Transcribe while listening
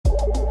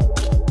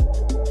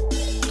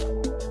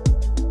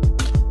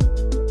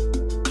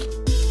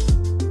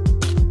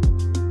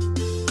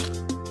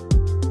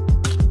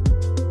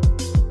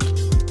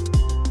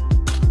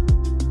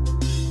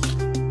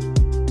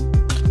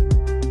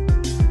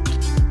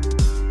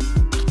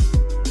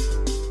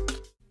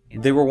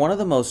They were one of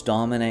the most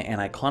dominant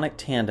and iconic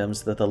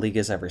tandems that the league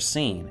has ever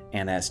seen,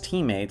 and as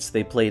teammates,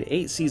 they played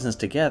 8 seasons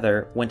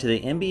together, went to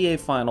the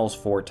NBA Finals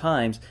 4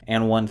 times,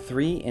 and won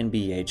 3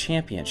 NBA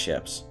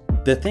championships.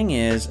 The thing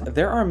is,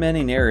 there are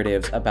many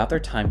narratives about their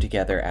time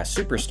together as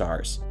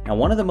superstars, and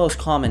one of the most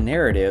common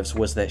narratives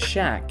was that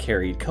Shaq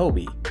carried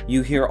Kobe.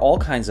 You hear all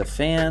kinds of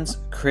fans,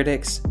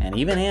 critics, and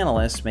even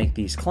analysts make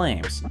these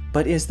claims,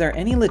 but is there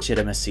any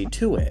legitimacy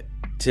to it?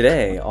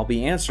 Today, I'll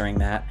be answering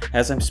that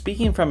as I'm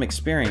speaking from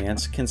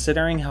experience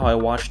considering how I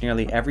watched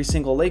nearly every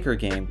single Laker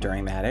game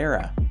during that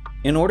era.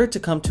 In order to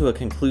come to a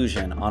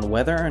conclusion on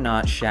whether or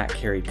not Shaq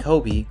carried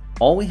Kobe,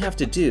 all we have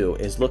to do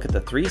is look at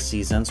the 3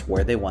 seasons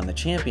where they won the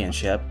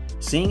championship,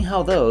 seeing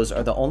how those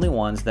are the only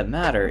ones that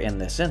matter in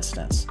this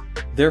instance.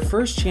 Their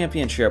first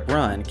championship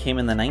run came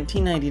in the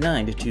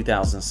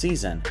 1999-2000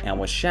 season, and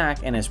with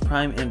Shaq in his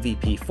prime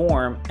MVP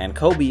form and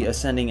Kobe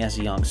ascending as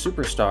a young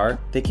superstar,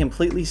 they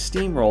completely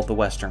steamrolled the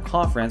Western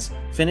Conference,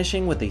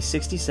 finishing with a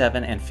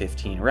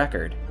 67-15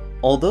 record.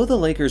 Although the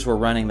Lakers were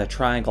running the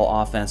triangle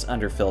offense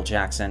under Phil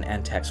Jackson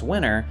and Tex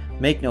Winter,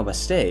 make no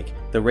mistake,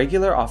 the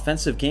regular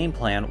offensive game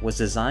plan was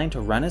designed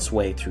to run its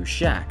way through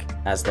Shaq,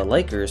 as the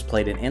Lakers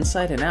played an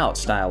inside-and-out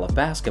style of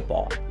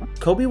basketball.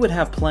 Kobe would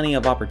have plenty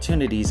of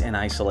opportunities in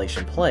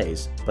isolation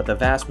plays, but the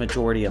vast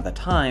majority of the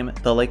time,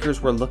 the Lakers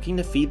were looking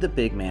to feed the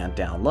big man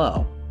down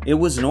low. It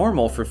was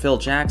normal for Phil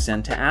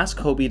Jackson to ask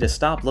Kobe to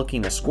stop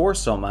looking to score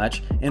so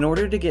much in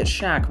order to get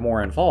Shaq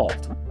more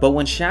involved. But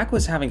when Shaq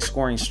was having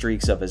scoring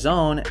streaks of his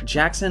own,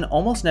 Jackson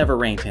almost never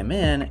reined him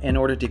in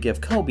order to give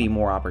Kobe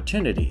more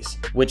opportunities,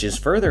 which is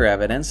further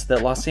evidence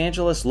that Los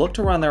Angeles looked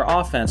to run their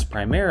offense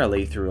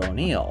primarily through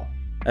O'Neal.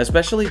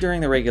 Especially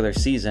during the regular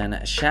season,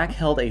 Shaq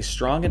held a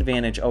strong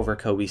advantage over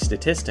Kobe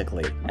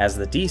statistically, as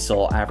the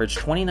Diesel averaged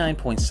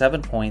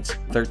 29.7 points,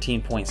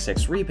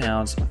 13.6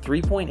 rebounds,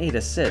 3.8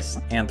 assists,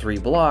 and 3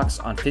 blocks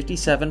on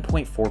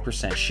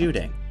 57.4%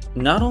 shooting.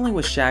 Not only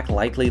was Shaq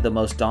likely the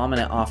most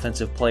dominant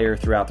offensive player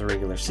throughout the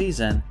regular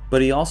season,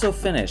 but he also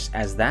finished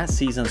as that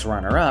season's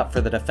runner-up for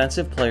the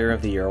Defensive Player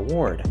of the Year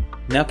award.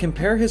 Now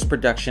compare his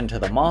production to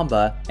the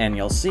Mamba, and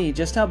you'll see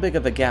just how big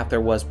of a gap there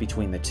was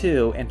between the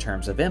two in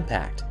terms of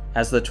impact,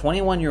 as the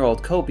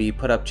 21-year-old Kobe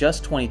put up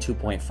just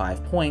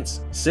 22.5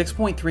 points,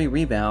 6.3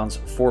 rebounds,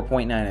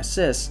 4.9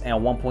 assists, and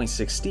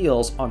 1.6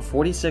 steals on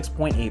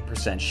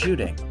 46.8%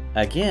 shooting.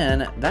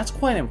 Again, that's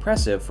quite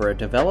impressive for a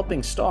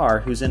developing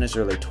star who's in his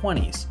early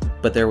 20s,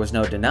 but there was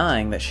no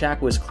denying that Shaq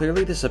was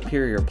clearly the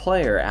superior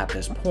player at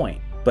this point.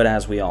 But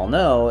as we all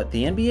know,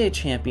 the NBA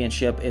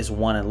championship is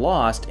won and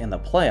lost in the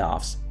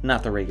playoffs,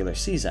 not the regular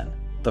season.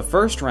 The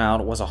first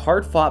round was a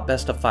hard-fought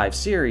best-of-5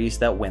 series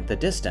that went the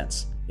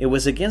distance. It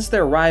was against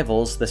their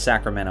rivals, the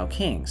Sacramento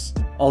Kings.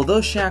 Although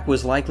Shaq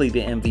was likely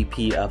the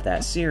MVP of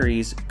that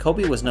series,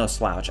 Kobe was no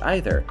slouch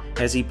either,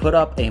 as he put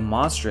up a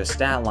monstrous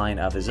stat line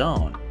of his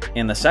own.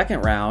 In the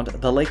second round,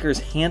 the Lakers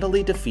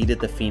handily defeated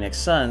the Phoenix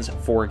Suns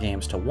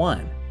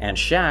 4-1, and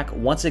Shaq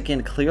once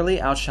again clearly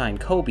outshined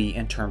Kobe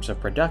in terms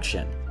of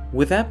production.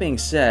 With that being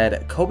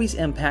said, Kobe's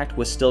impact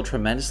was still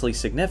tremendously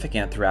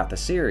significant throughout the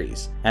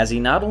series, as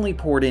he not only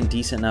poured in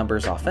decent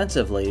numbers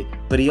offensively,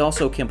 but he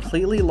also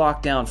completely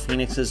locked down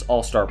Phoenix's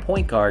all-star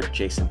point guard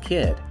Jason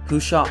Kidd, who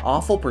shot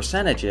awful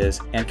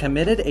percentages and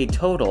committed a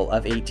total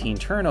of 18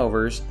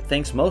 turnovers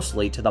thanks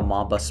mostly to the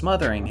Mamba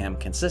smothering him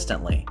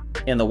consistently.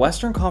 In the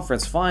Western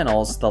Conference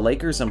Finals, the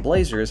Lakers and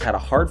Blazers had a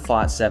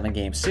hard-fought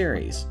 7-game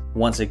series.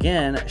 Once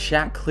again,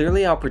 Shaq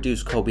clearly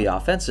outproduced Kobe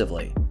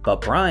offensively, but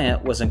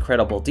Bryant was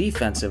incredible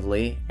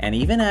defensively and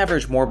even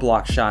averaged more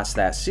block shots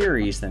that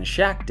series than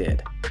Shaq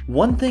did.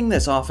 One thing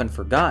that's often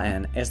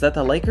forgotten is that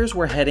the Lakers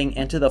were heading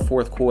into the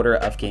fourth quarter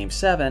of Game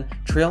 7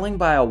 trailing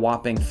by a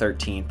whopping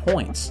 13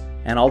 points.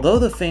 And although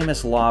the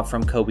famous lob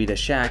from Kobe to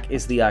Shaq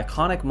is the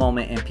iconic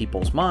moment in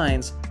people's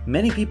minds,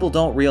 many people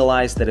don't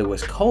realize that it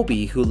was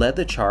Kobe who led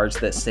the charge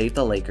that saved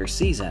the Lakers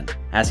season,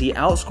 as he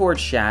outscored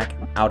Shaq,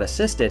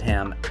 out-assisted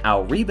him,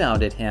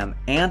 out-rebounded him,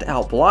 and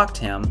out-blocked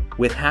him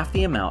with half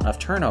the amount of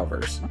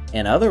turnovers.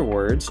 In other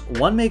words,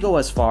 one may go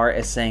as far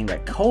as saying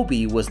that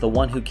Kobe was the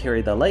one who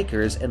carried the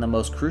Lakers in the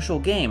most crucial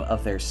game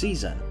of their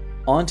season.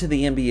 On to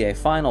the NBA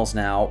Finals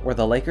now, where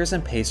the Lakers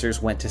and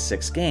Pacers went to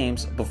 6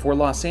 games before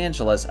Los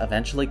Angeles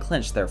eventually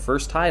clinched their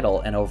first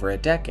title in over a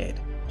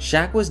decade.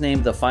 Shaq was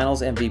named the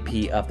Finals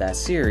MVP of that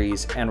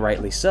series, and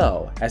rightly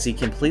so, as he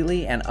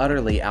completely and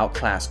utterly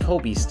outclassed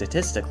Kobe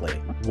statistically,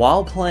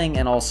 while playing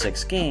in all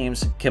 6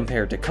 games,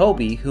 compared to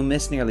Kobe, who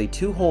missed nearly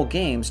 2 whole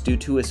games due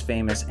to his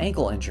famous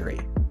ankle injury.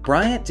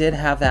 Bryant did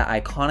have that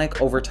iconic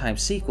overtime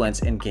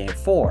sequence in Game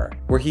 4,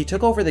 where he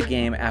took over the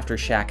game after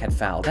Shaq had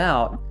fouled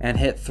out and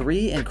hit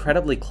 3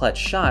 incredibly clutch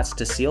shots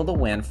to seal the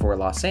win for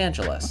Los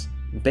Angeles.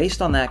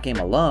 Based on that game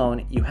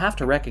alone, you have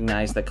to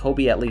recognize that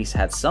Kobe at least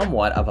had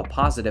somewhat of a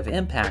positive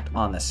impact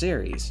on the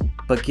series.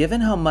 But given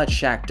how much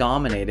Shaq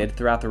dominated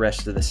throughout the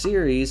rest of the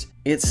series,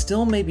 it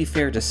still may be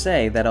fair to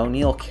say that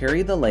O'Neal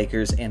carried the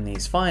Lakers in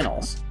these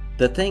finals.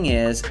 The thing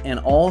is, in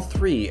all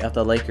 3 of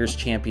the Lakers'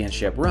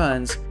 championship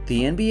runs,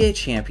 the NBA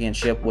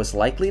championship was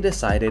likely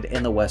decided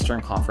in the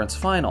Western Conference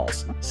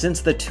Finals, since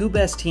the 2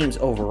 best teams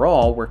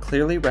overall were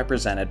clearly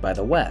represented by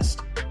the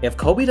West. If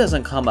Kobe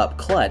doesn't come up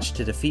clutch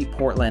to defeat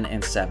Portland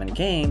in 7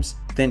 games,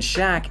 then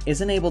Shaq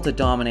isn't able to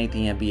dominate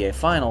the NBA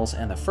Finals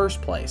in the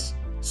first place.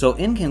 So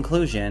in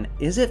conclusion,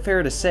 is it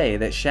fair to say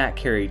that Shaq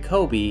carried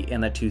Kobe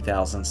in the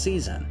 2000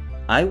 season?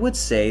 I would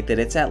say that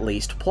it's at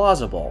least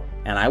plausible,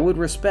 and I would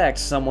respect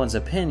someone's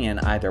opinion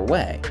either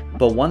way.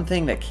 But one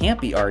thing that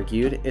can't be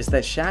argued is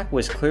that Shaq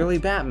was clearly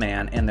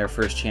Batman in their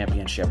first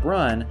championship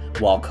run,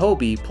 while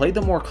Kobe played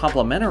the more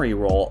complementary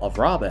role of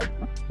Robin.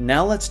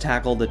 Now let's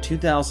tackle the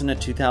 2000 to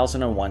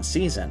 2001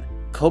 season.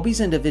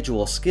 Kobe's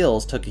individual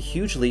skills took a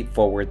huge leap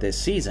forward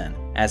this season,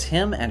 as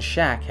him and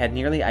Shaq had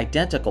nearly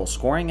identical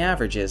scoring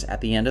averages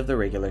at the end of the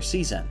regular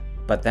season.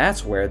 But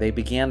that's where they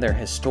began their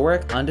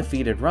historic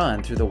undefeated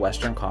run through the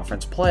Western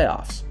Conference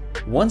playoffs.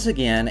 Once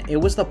again, it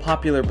was the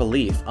popular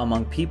belief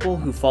among people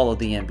who followed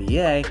the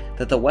NBA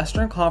that the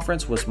Western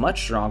Conference was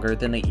much stronger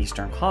than the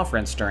Eastern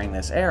Conference during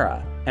this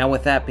era. And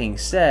with that being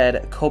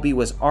said, Kobe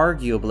was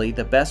arguably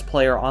the best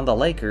player on the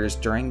Lakers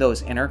during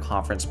those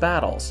inter-conference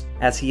battles,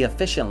 as he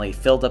efficiently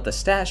filled up the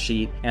stat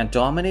sheet and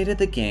dominated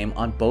the game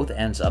on both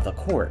ends of the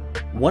court.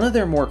 One of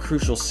their more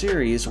crucial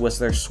series was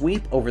their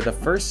sweep over the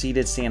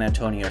first-seeded San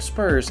Antonio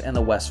Spurs in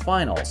the West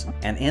Finals,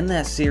 and in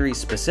that series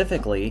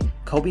specifically,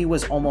 Kobe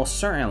was almost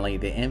certainly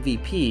the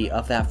MVP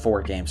of that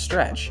 4-game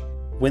stretch.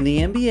 When the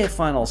NBA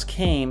Finals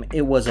came,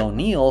 it was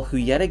O'Neal who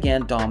yet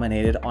again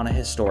dominated on a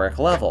historic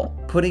level,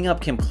 putting up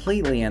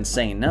completely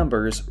insane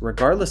numbers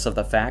regardless of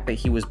the fact that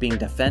he was being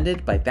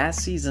defended by that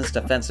season's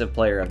Defensive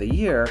Player of the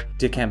Year,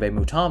 Dikembe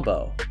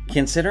Mutombo.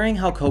 Considering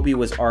how Kobe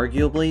was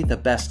arguably the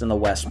best in the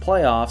West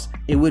playoffs,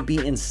 it would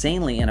be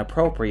insanely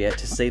inappropriate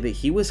to say that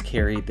he was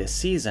carried this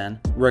season,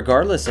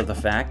 regardless of the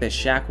fact that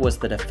Shaq was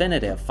the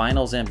definitive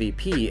Finals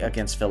MVP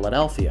against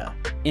Philadelphia.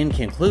 In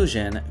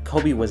conclusion,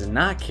 Kobe was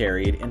not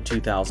carried in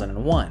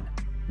 2001.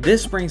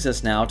 This brings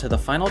us now to the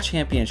final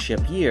championship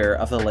year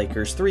of the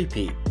Lakers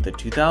three-peat, the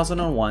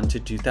 2001 to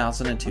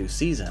 2002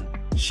 season.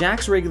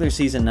 Shaq's regular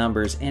season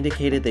numbers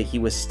indicated that he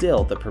was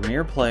still the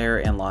premier player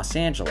in Los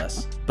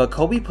Angeles, but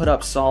Kobe put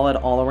up solid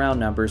all-around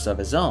numbers of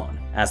his own,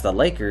 as the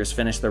Lakers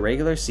finished the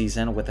regular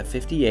season with a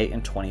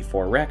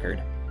 58-24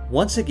 record.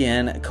 Once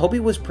again, Kobe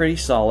was pretty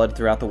solid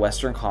throughout the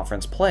Western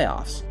Conference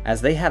playoffs,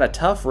 as they had a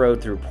tough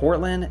road through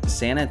Portland,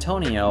 San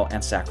Antonio,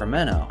 and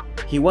Sacramento.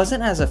 He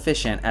wasn't as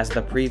efficient as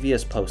the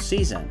previous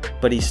postseason,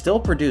 but he still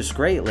produced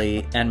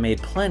greatly and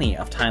made plenty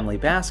of timely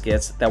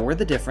baskets that were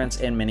the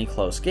difference in many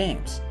close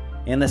games.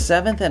 In the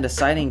 7th and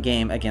deciding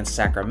game against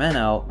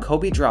Sacramento,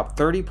 Kobe dropped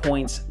 30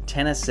 points,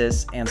 10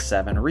 assists, and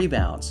 7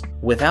 rebounds.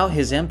 Without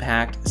his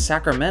impact,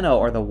 Sacramento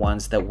are the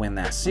ones that win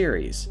that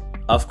series.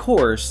 Of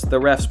course, the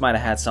refs might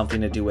have had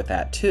something to do with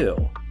that too,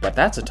 but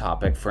that's a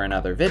topic for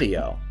another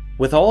video.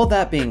 With all of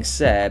that being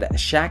said,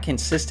 Shaq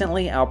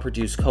consistently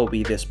outproduced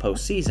Kobe this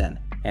postseason,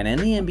 and in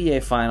the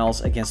NBA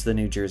Finals against the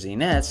New Jersey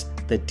Nets,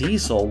 the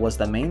Diesel was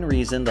the main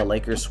reason the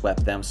Lakers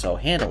swept them so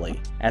handily,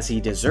 as he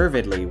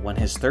deservedly won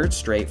his 3rd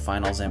straight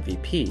Finals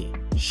MVP.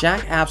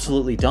 Shaq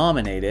absolutely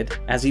dominated,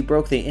 as he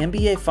broke the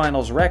NBA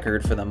Finals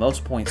record for the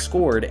most points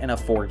scored in a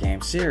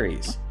 4-game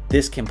series.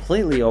 This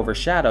completely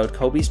overshadowed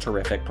Kobe's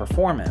terrific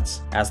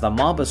performance, as the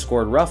Mamba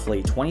scored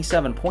roughly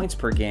 27 points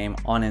per game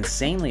on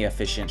insanely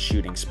efficient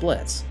shooting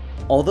splits.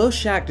 Although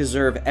Shaq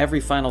deserved every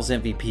Finals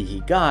MVP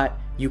he got,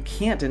 you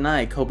can't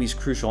deny Kobe's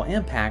crucial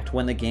impact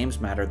when the games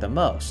mattered the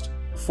most.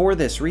 For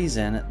this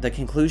reason, the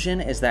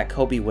conclusion is that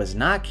Kobe was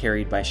not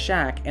carried by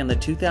Shaq in the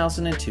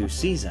 2002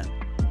 season.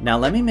 Now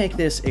let me make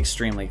this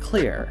extremely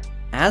clear.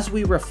 As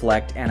we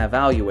reflect and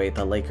evaluate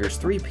the Lakers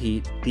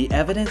three-peat, the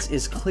evidence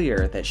is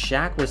clear that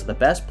Shaq was the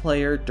best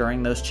player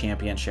during those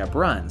championship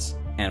runs,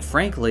 and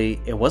frankly,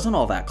 it wasn't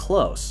all that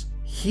close.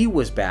 He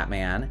was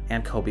Batman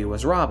and Kobe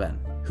was Robin.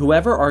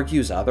 Whoever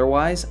argues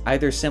otherwise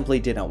either simply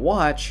didn't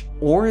watch,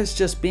 or is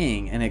just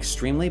being an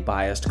extremely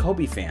biased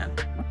Kobe fan.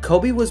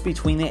 Kobe was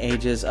between the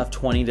ages of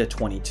 20 to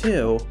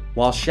 22,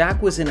 while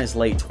Shaq was in his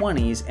late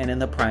 20s and in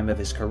the prime of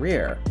his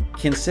career.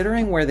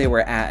 Considering where they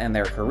were at in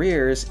their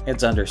careers,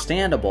 it's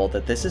understandable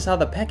that this is how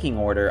the pecking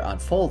order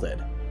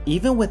unfolded.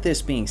 Even with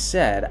this being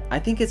said, I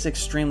think it's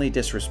extremely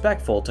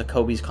disrespectful to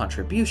Kobe's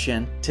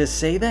contribution to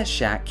say that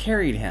Shaq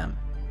carried him.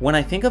 When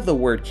I think of the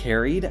word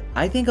carried,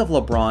 I think of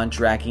LeBron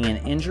dragging an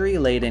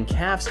injury-laden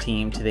Cavs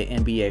team to the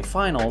NBA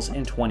Finals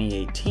in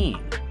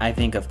 2018. I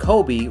think of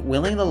Kobe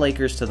willing the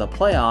Lakers to the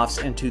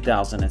playoffs in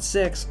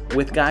 2006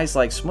 with guys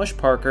like Smush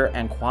Parker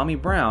and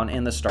Kwame Brown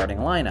in the starting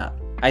lineup.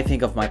 I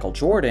think of Michael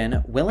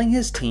Jordan willing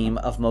his team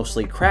of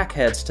mostly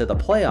crackheads to the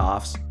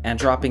playoffs and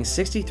dropping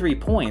 63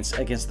 points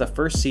against the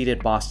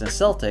first-seeded Boston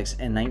Celtics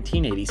in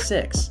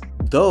 1986.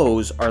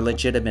 Those are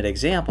legitimate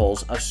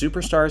examples of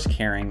superstars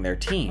carrying their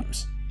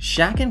teams.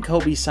 Shaq and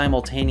Kobe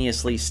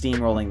simultaneously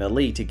steamrolling the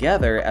league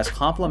together as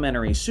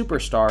complementary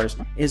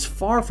superstars is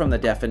far from the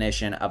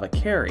definition of a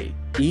carry,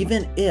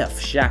 even if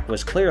Shaq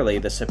was clearly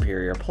the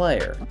superior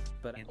player.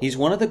 He's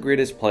one of the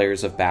greatest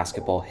players of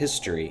basketball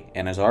history,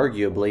 and is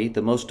arguably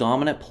the most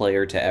dominant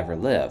player to ever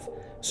live.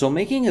 So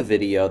making a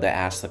video that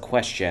asks the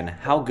question,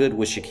 how good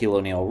was Shaquille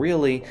O'Neal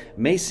really,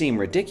 may seem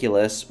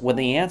ridiculous when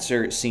the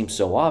answer seems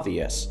so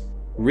obvious.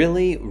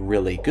 Really,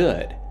 really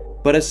good.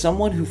 But as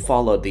someone who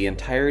followed the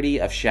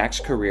entirety of Shaq's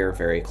career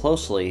very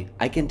closely,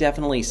 I can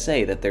definitely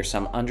say that there's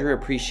some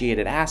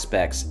underappreciated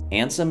aspects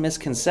and some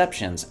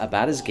misconceptions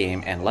about his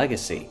game and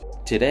legacy.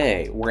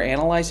 Today, we're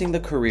analyzing the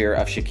career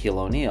of Shaquille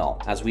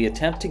O'Neal as we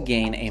attempt to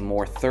gain a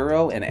more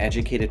thorough and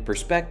educated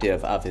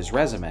perspective of his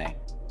resume.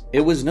 It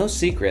was no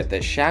secret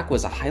that Shaq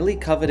was a highly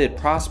coveted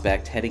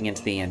prospect heading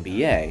into the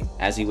NBA,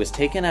 as he was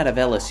taken out of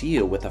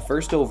LSU with the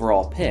first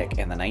overall pick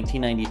in the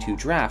 1992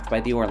 draft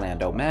by the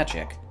Orlando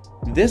Magic.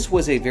 This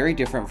was a very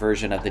different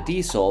version of the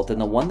Diesel than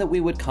the one that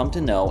we would come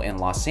to know in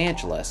Los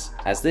Angeles,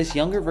 as this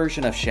younger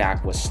version of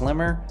Shaq was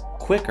slimmer,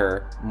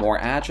 quicker, more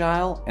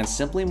agile, and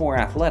simply more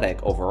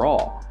athletic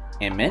overall.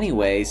 In many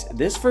ways,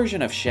 this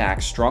version of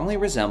Shaq strongly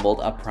resembled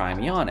a prime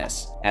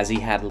Giannis, as he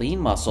had lean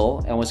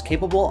muscle and was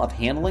capable of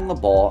handling the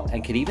ball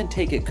and could even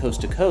take it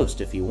coast to coast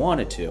if he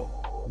wanted to.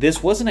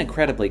 This wasn't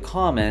incredibly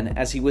common,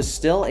 as he was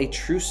still a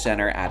true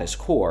center at his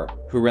core,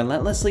 who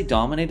relentlessly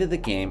dominated the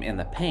game in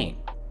the paint.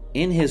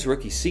 In his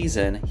rookie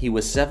season, he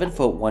was 7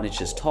 foot 1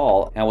 inches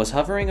tall and was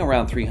hovering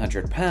around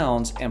 300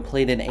 pounds and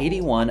played in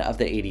 81 of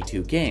the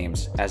 82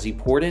 games, as he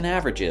poured in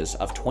averages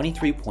of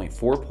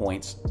 23.4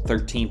 points,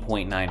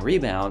 13.9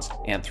 rebounds,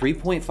 and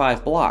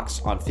 3.5 blocks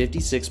on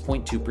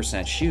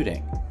 56.2%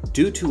 shooting.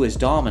 Due to his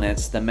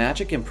dominance, the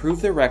Magic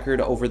improved their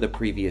record over the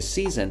previous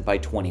season by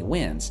 20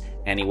 wins,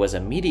 and he was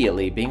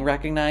immediately being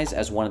recognized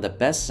as one of the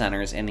best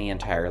centers in the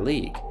entire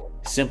league.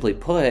 Simply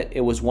put,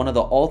 it was one of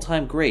the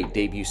all-time great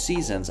debut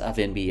seasons of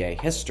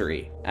NBA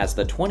history, as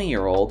the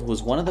 20-year-old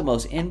was one of the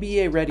most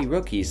NBA-ready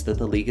rookies that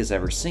the league has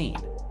ever seen.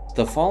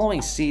 The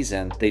following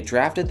season, they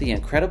drafted the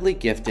incredibly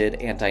gifted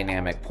and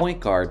dynamic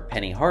point guard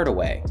Penny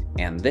Hardaway,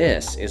 and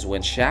this is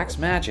when Shaq's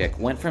Magic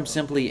went from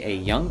simply a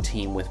young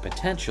team with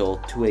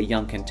potential to a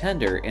young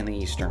contender in the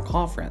Eastern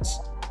Conference.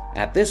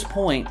 At this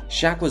point,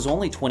 Shaq was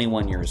only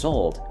 21 years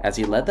old, as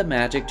he led the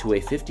Magic to a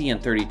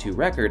 50-32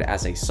 record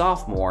as a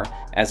sophomore,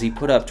 as he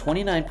put up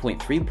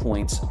 29.3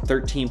 points,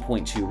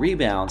 13.2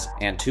 rebounds,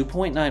 and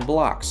 2.9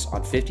 blocks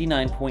on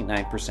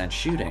 59.9%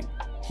 shooting.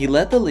 He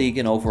led the league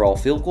in overall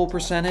field goal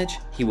percentage,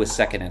 he was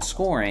second in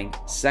scoring,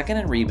 second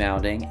in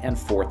rebounding, and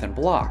fourth in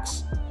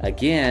blocks.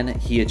 Again,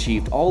 he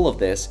achieved all of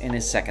this in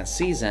his second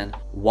season,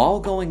 while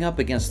going up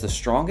against the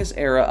strongest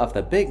era of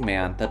the big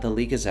man that the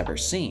league has ever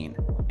seen.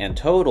 In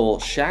total,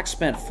 Shaq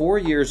spent 4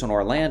 years in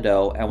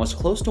Orlando and was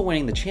close to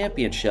winning the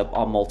championship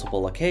on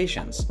multiple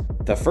occasions.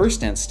 The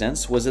first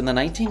instance was in the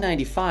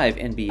 1995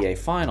 NBA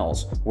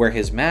Finals, where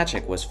his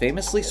Magic was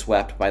famously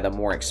swept by the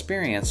more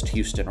experienced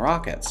Houston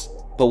Rockets.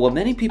 But what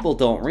many people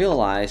don't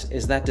realize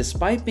is that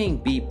despite being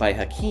beat by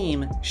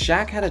Hakeem,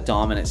 Shaq had a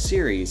dominant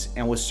series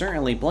and was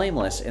certainly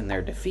blameless in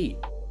their defeat.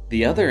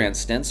 The other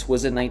instance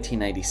was in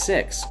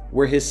 1996,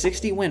 where his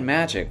 60-win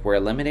Magic were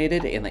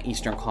eliminated in the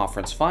Eastern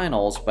Conference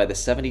Finals by the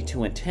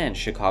 72-10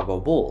 Chicago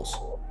Bulls.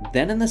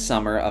 Then in the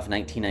summer of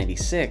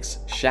 1996,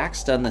 Shaq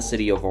stunned the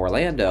city of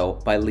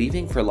Orlando by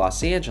leaving for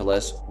Los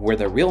Angeles, where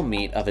the real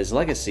meat of his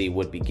legacy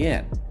would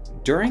begin.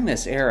 During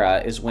this era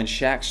is when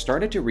Shaq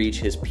started to reach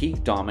his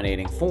peak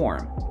dominating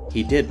form.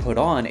 He did put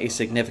on a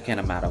significant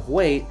amount of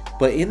weight,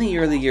 but in the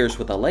early years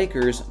with the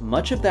Lakers,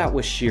 much of that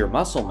was sheer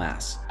muscle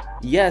mass.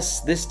 Yes,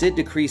 this did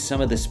decrease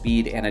some of the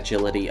speed and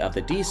agility of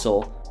the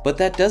Diesel, but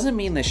that doesn't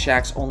mean that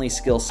Shaq's only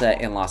skill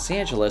set in Los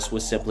Angeles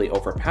was simply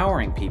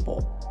overpowering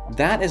people.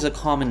 That is a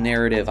common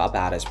narrative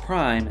about his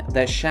prime,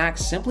 that Shaq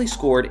simply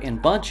scored in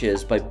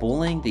bunches by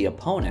bullying the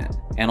opponent.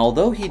 And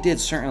although he did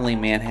certainly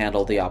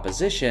manhandle the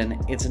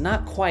opposition, it's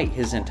not quite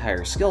his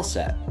entire skill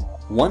set.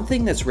 One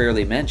thing that's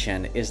rarely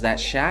mentioned is that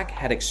Shaq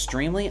had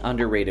extremely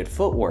underrated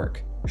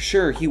footwork.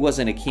 Sure, he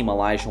wasn't Hakeem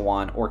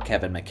Olajuwon or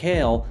Kevin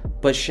McHale,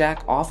 but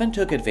Shaq often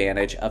took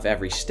advantage of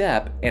every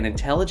step and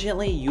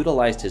intelligently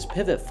utilized his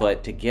pivot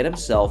foot to get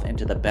himself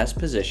into the best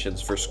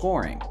positions for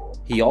scoring.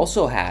 He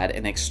also had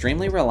an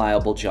extremely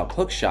reliable jump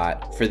hook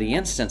shot for the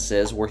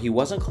instances where he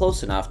wasn't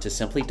close enough to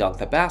simply dunk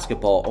the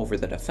basketball over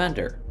the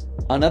defender.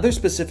 Another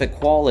specific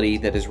quality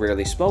that is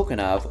rarely spoken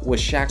of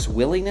was Shaq's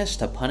willingness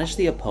to punish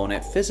the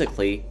opponent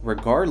physically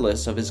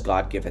regardless of his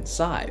God-given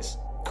size.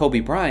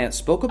 Kobe Bryant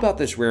spoke about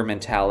this rare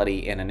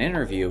mentality in an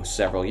interview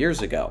several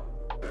years ago.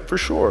 For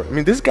sure. I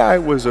mean, this guy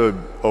was a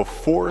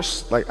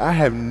force like I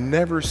have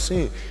never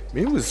seen. I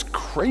mean, it was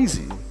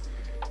crazy.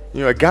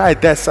 You know, a guy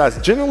at that size,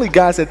 generally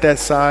guys at that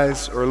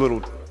size are a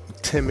little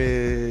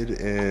timid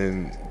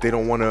and they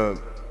don't want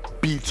to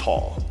be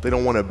tall. They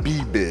don't want to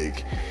be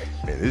big.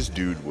 Man, this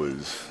dude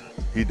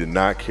he did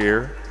not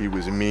care. He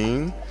was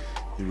mean.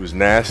 He was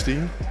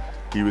nasty.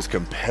 He was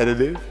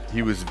competitive.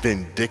 He was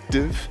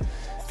vindictive.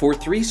 For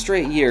 3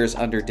 straight years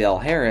under Del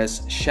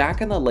Harris,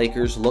 Shaq and the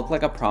Lakers looked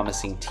like a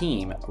promising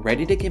team,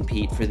 ready to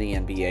compete for the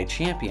NBA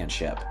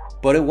championship.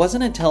 But it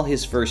wasn't until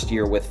his first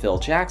year with Phil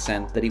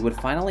Jackson that he would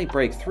finally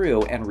break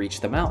through and reach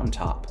the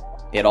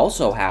mountaintop. It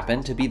also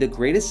happened to be the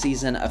greatest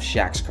season of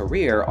Shaq's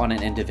career on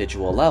an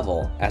individual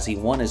level, as he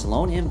won his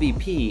lone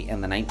MVP in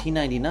the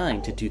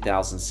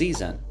 1999-2000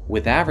 season,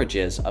 with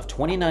averages of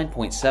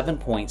 29.7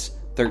 points,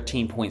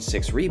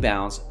 13.6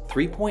 rebounds,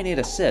 3.8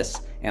 assists,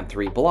 and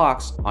 3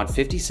 blocks on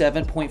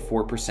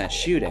 57.4%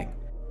 shooting.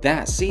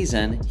 That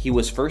season, he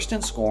was first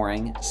in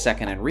scoring,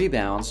 second in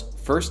rebounds,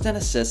 first in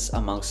assists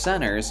among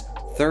centers,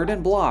 third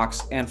in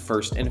blocks, and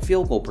first in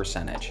field goal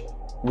percentage.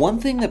 One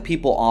thing that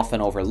people often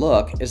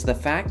overlook is the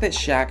fact that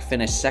Shaq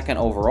finished second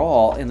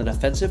overall in the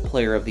Defensive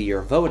Player of the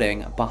Year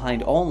voting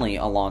behind only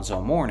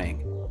Alonzo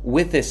Mourning.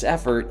 With this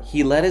effort,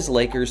 he led his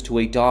Lakers to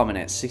a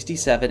dominant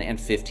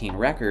 67-15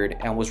 record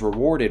and was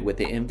rewarded with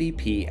the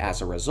MVP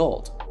as a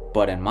result.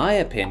 But in my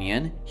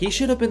opinion, he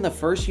should have been the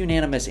first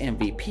unanimous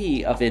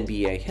MVP of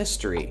NBA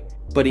history,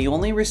 but he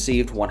only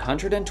received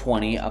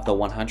 120 of the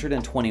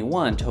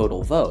 121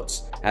 total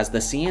votes, as the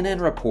CNN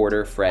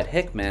reporter Fred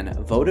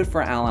Hickman voted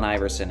for Allen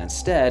Iverson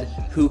instead,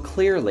 who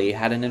clearly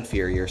had an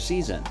inferior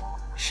season.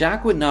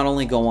 Shaq would not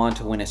only go on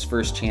to win his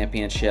first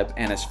championship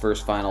and his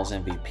first Finals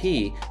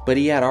MVP, but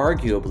he had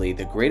arguably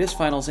the greatest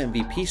Finals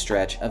MVP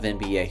stretch of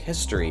NBA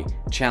history,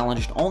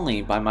 challenged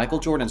only by Michael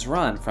Jordan's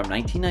run from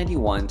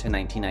 1991 to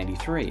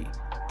 1993.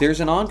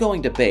 There's an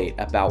ongoing debate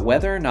about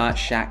whether or not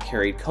Shaq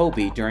carried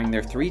Kobe during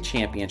their 3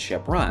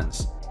 championship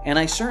runs, and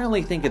I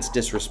certainly think it's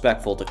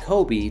disrespectful to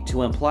Kobe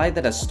to imply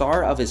that a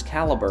star of his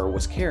caliber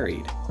was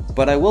carried.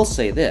 But I will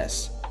say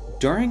this.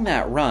 During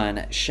that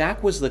run,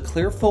 Shaq was the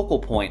clear focal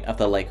point of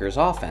the Lakers'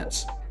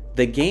 offense.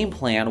 The game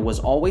plan was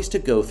always to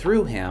go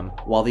through him,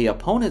 while the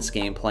opponent's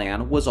game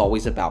plan was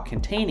always about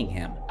containing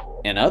him.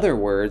 In other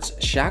words,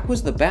 Shaq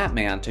was the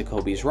Batman to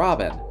Kobe's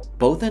Robin,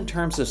 both in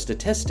terms of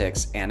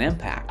statistics and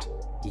impact.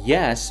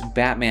 Yes,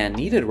 Batman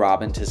needed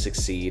Robin to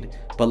succeed,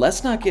 but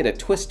let's not get it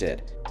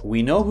twisted.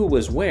 We know who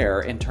was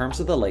where in terms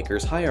of the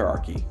Lakers'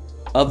 hierarchy.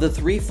 Of the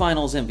 3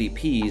 Finals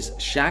MVPs,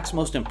 Shaq's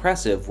most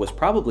impressive was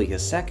probably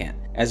his second,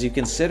 as you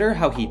consider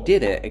how he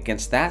did it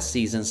against that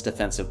season's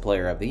Defensive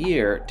Player of the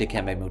Year,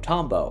 Dikembe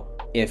Mutombo.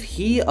 If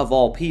he, of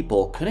all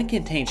people, couldn't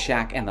contain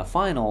Shaq in the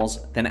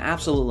finals, then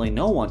absolutely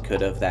no one could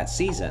have that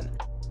season.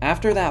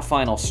 After that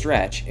final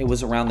stretch, it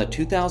was around the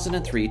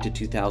 2003 to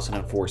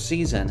 2004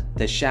 season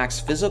that Shaq's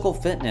physical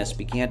fitness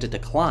began to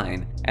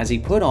decline as he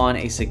put on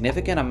a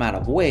significant amount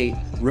of weight,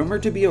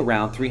 rumored to be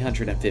around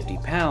 350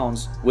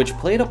 pounds, which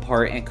played a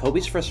part in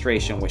Kobe's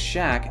frustration with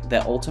Shaq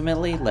that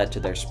ultimately led to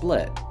their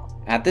split.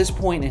 At this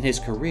point in his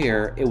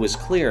career, it was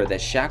clear that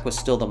Shaq was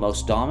still the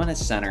most dominant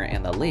center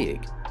in the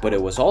league, but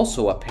it was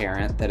also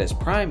apparent that his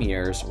prime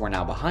years were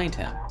now behind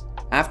him.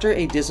 After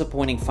a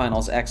disappointing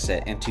finals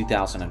exit in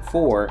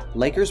 2004,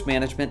 Lakers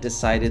management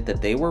decided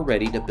that they were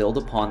ready to build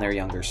upon their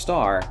younger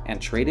star and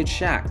traded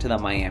Shaq to the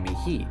Miami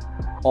Heat.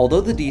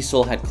 Although the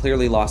Diesel had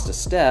clearly lost a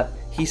step,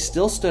 he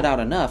still stood out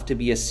enough to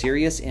be a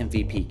serious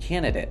MVP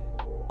candidate.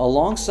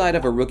 Alongside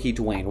of a rookie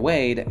Dwayne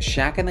Wade,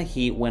 Shaq and the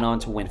Heat went on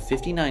to win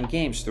 59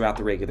 games throughout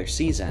the regular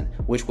season,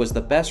 which was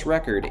the best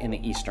record in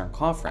the Eastern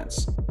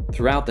Conference.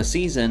 Throughout the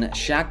season,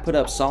 Shaq put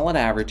up solid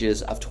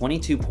averages of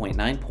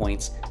 22.9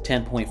 points,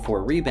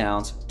 10.4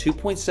 rebounds,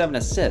 2.7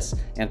 assists,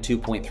 and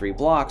 2.3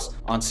 blocks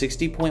on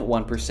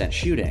 60.1%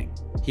 shooting.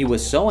 He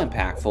was so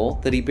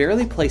impactful that he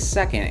barely placed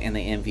second in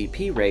the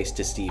MVP race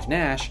to Steve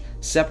Nash,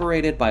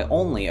 separated by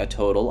only a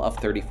total of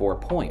 34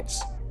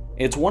 points.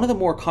 It's one of the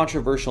more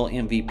controversial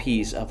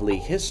MVPs of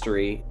league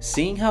history,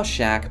 seeing how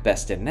Shaq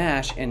bested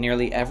Nash in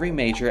nearly every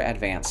major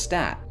advanced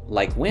stat,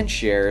 like win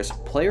shares,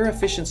 player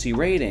efficiency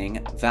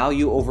rating,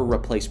 value over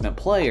replacement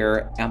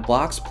player, and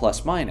blocks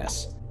plus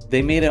minus.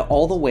 They made it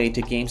all the way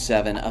to Game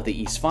 7 of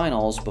the East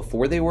Finals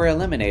before they were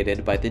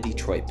eliminated by the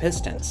Detroit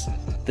Pistons.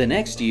 The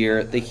next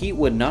year, the Heat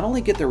would not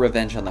only get their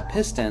revenge on the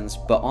Pistons,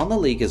 but on the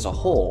league as a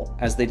whole,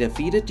 as they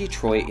defeated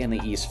Detroit in the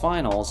East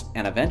Finals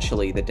and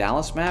eventually the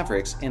Dallas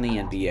Mavericks in the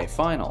NBA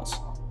Finals.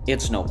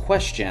 It's no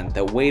question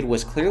that Wade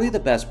was clearly the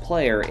best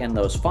player in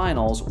those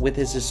finals with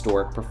his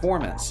historic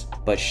performance,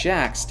 but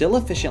Shaq still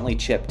efficiently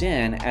chipped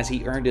in as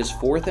he earned his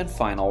 4th and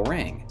final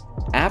ring.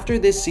 After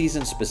this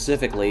season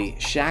specifically,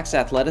 Shaq's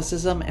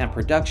athleticism and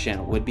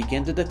production would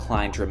begin to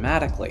decline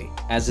dramatically,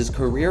 as his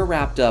career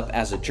wrapped up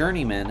as a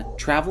journeyman,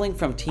 traveling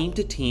from team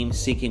to team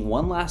seeking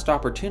one last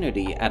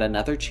opportunity at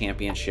another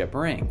championship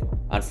ring.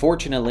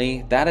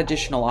 Unfortunately, that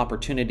additional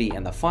opportunity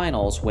in the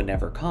finals would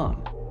never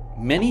come.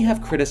 Many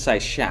have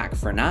criticized Shaq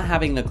for not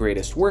having the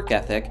greatest work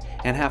ethic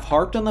and have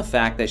harped on the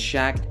fact that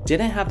Shaq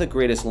didn't have the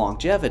greatest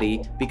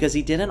longevity because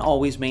he didn't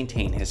always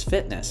maintain his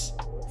fitness.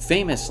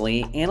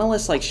 Famously,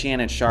 analysts like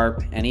Shannon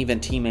Sharpe and even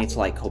teammates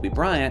like Kobe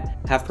Bryant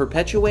have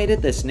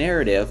perpetuated this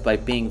narrative by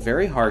being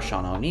very harsh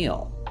on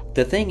O'Neal.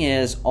 The thing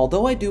is,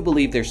 although I do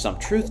believe there's some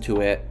truth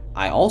to it,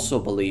 I also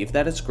believe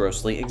that it's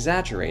grossly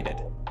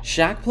exaggerated.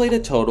 Shaq played a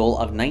total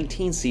of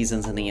 19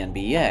 seasons in the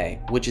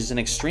NBA, which is an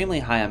extremely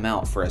high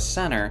amount for a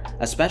center,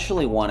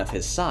 especially one of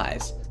his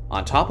size.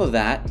 On top of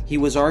that, he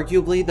was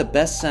arguably the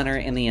best center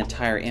in the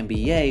entire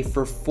NBA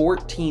for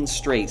 14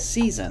 straight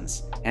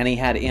seasons, and he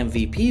had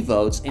MVP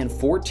votes in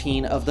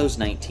 14 of those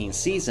 19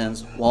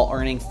 seasons while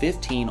earning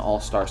 15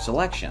 All-Star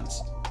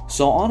selections.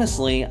 So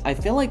honestly, I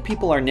feel like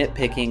people are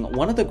nitpicking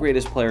one of the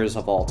greatest players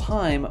of all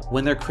time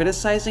when they're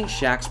criticizing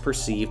Shaq's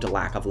perceived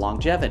lack of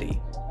longevity.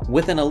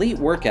 With an elite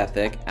work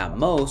ethic, at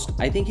most,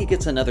 I think he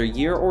gets another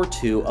year or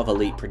two of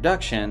elite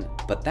production,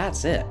 but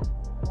that's it.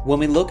 When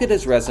we look at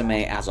his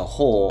resume as a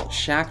whole,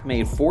 Shaq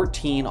made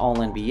 14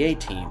 All-NBA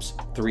teams,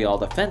 3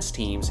 All-Defense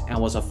teams, and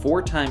was a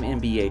 4-time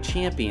NBA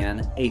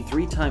champion, a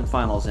 3-time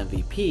Finals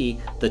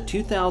MVP, the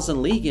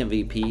 2000 League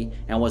MVP,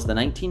 and was the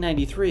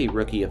 1993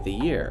 Rookie of the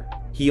Year.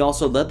 He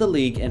also led the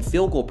league in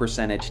field goal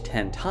percentage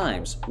 10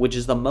 times, which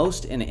is the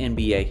most in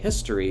NBA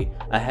history,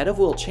 ahead of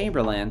Wilt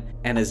Chamberlain,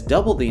 and is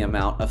double the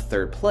amount of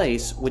third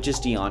place, which is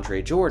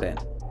DeAndre Jordan.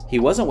 He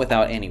wasn't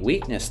without any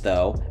weakness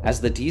though, as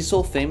the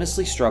Diesel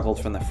famously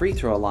struggled from the free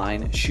throw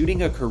line,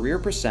 shooting a career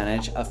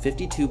percentage of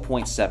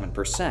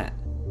 52.7%.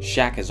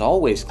 Shaq has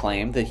always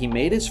claimed that he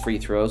made his free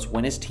throws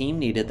when his team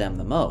needed them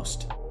the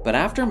most. But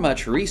after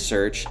much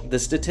research, the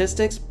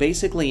statistics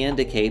basically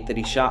indicate that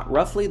he shot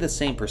roughly the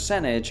same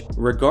percentage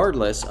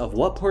regardless of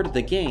what part of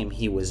the game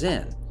he was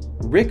in.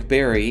 Rick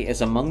Barry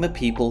is among the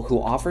people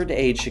who offered to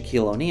aid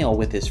Shaquille O'Neal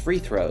with his free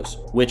throws,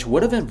 which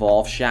would have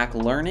involved Shaq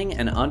learning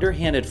an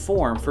underhanded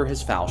form for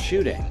his foul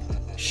shooting.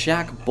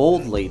 Shaq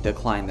boldly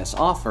declined this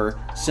offer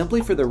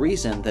simply for the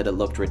reason that it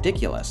looked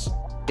ridiculous.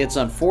 It's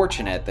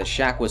unfortunate that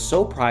Shaq was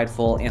so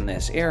prideful in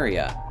this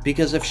area,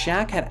 because if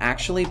Shaq had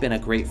actually been a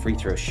great free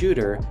throw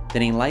shooter,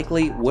 then he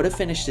likely would have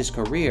finished his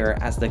career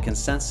as the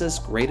consensus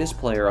greatest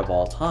player of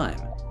all time.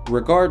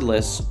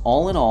 Regardless,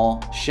 all in all,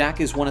 Shaq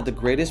is one of the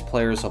greatest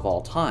players of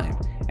all time,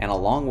 and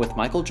along with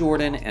Michael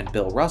Jordan and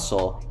Bill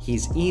Russell,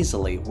 he's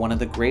easily one of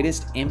the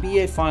greatest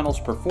NBA Finals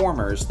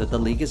performers that the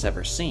league has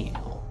ever seen.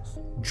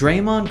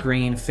 Draymond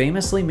Green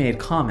famously made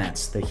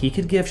comments that he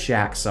could give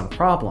Shaq some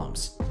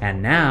problems,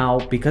 and now,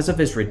 because of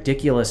his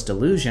ridiculous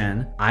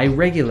delusion, I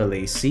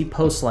regularly see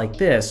posts like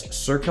this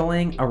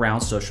circling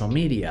around social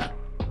media.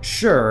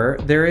 Sure,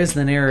 there is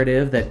the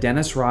narrative that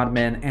Dennis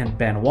Rodman and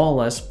Ben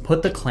Wallace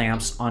put the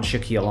clamps on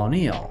Shaquille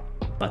O'Neal,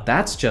 but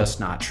that's just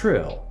not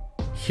true.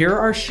 Here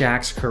are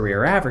Shaq's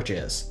career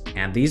averages,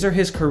 and these are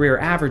his career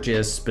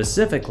averages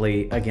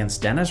specifically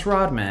against Dennis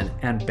Rodman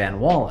and Ben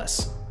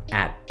Wallace.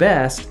 At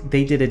best,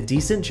 they did a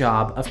decent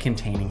job of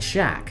containing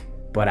Shaq,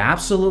 but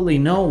absolutely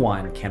no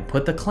one can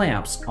put the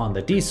clamps on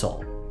the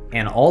Diesel.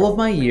 In all of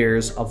my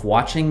years of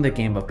watching the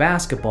game of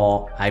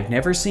basketball, I've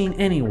never seen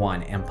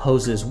anyone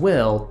impose his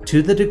will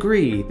to the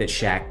degree that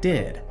Shaq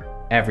did.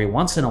 Every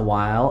once in a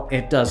while,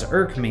 it does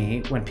irk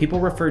me when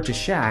people refer to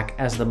Shaq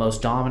as the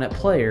most dominant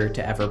player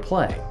to ever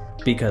play,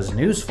 because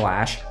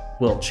newsflash,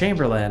 Wilt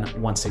Chamberlain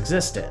once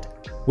existed.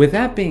 With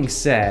that being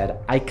said,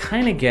 I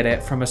kinda get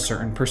it from a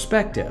certain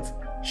perspective.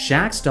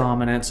 Shaq's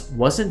dominance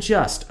wasn't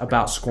just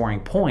about scoring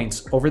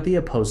points over the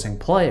opposing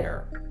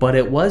player, but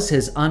it was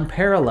his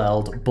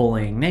unparalleled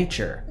bullying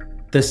nature.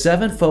 The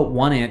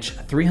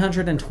 7'1",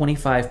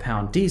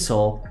 325-pound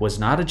Diesel was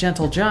not a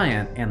gentle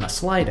giant in the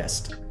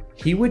slightest.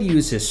 He would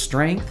use his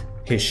strength,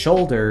 his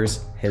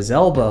shoulders, his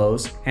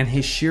elbows, and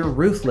his sheer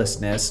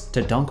ruthlessness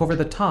to dunk over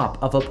the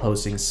top of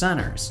opposing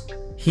centers.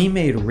 He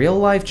made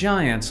real-life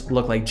giants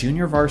look like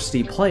junior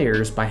varsity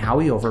players by how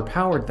he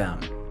overpowered them.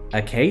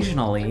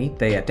 Occasionally,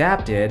 they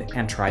adapted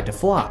and tried to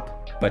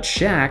flop, but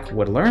Shaq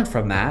would learn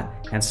from that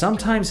and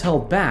sometimes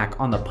held back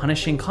on the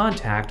punishing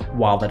contact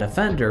while the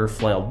defender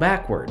flailed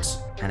backwards,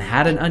 and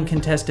had an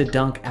uncontested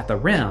dunk at the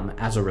rim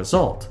as a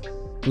result.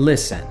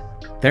 Listen,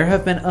 there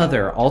have been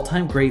other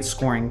all-time great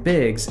scoring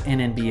bigs in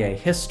NBA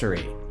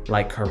history,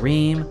 like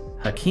Kareem,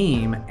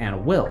 Hakeem,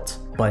 and Wilt,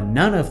 but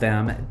none of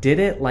them did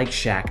it like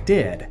Shaq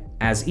did,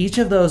 as each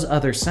of those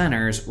other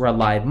centers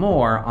relied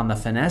more on the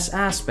finesse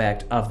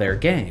aspect of their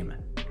game.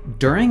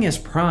 During his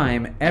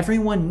prime,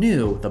 everyone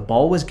knew the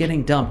ball was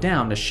getting dumped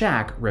down to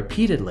Shaq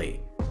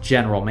repeatedly.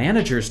 General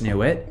managers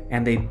knew it,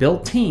 and they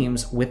built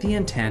teams with the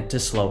intent to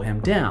slow him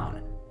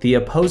down. The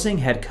opposing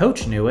head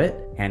coach knew it,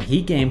 and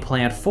he game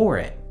planned for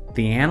it.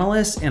 The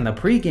analysts in the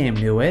pregame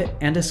knew it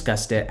and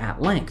discussed it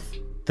at length.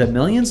 The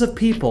millions of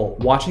people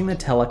watching the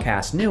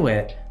telecast knew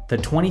it, the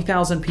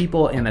 20,000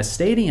 people in the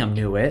stadium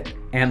knew it,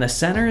 and the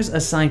centers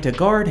assigned to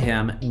guard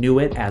him knew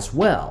it as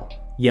well.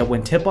 Yet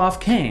when tip-off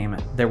came,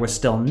 there was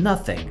still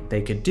nothing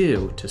they could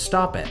do to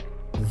stop it.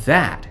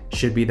 That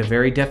should be the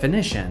very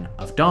definition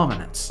of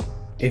dominance.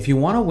 If you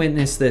want to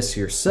witness this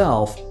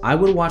yourself, I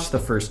would watch the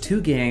first 2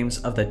 games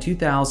of the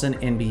 2000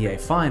 NBA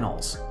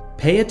Finals.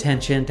 Pay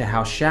attention to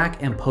how Shaq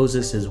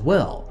imposes his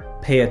will.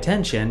 Pay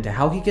attention to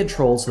how he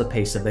controls the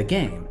pace of the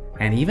game,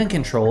 and even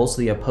controls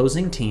the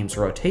opposing team's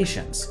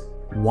rotations.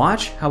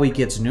 Watch how he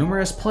gets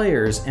numerous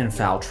players in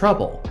foul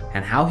trouble,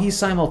 and how he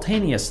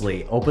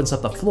simultaneously opens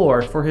up the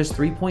floor for his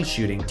three-point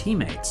shooting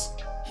teammates.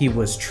 He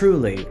was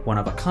truly one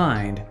of a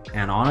kind,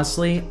 and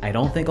honestly, I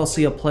don't think I'll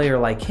see a player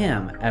like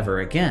him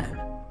ever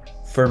again.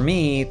 For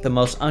me, the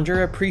most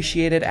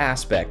underappreciated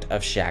aspect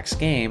of Shaq's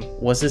game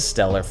was his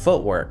stellar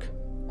footwork.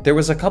 There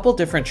was a couple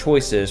different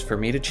choices for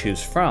me to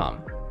choose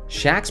from.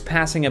 Shaq's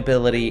passing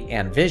ability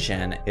and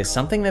vision is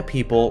something that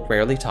people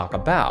rarely talk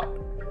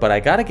about, but I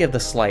gotta give the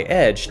slight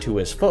edge to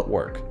his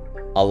footwork.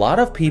 A lot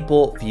of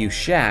people view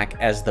Shaq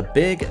as the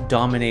big,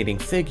 dominating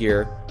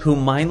figure who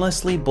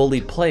mindlessly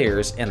bullied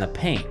players in the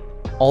paint.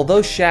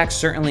 Although Shaq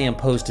certainly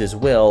imposed his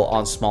will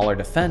on smaller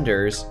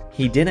defenders,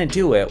 he didn't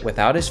do it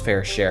without his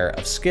fair share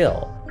of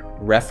skill.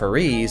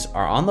 Referees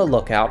are on the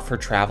lookout for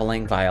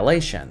traveling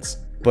violations,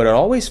 but it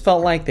always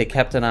felt like they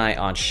kept an eye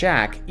on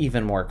Shaq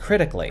even more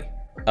critically.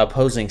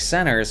 Opposing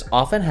centers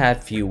often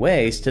had few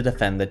ways to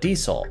defend the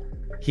Diesel.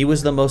 He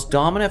was the most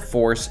dominant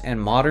force in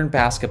modern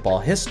basketball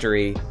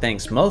history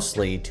thanks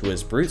mostly to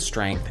his brute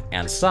strength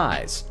and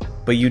size.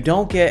 But you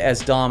don't get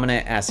as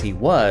dominant as he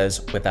was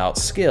without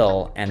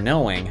skill and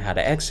knowing how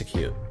to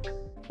execute.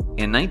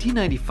 In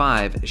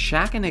 1995,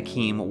 Shaq and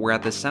Hakeem were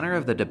at the center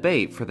of the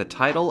debate for the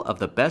title of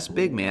the best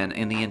big man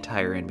in the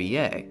entire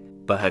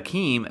NBA. But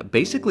Hakeem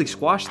basically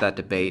squashed that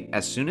debate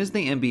as soon as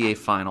the NBA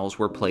Finals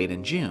were played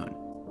in June.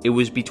 It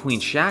was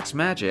between Shaq's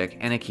Magic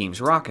and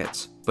Hakeem's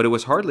Rockets, but it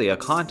was hardly a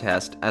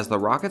contest as the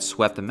Rockets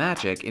swept the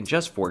Magic in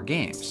just 4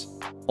 games.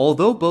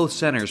 Although both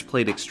centers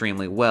played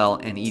extremely well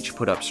and each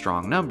put up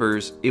strong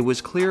numbers, it was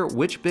clear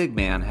which big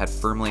man had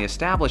firmly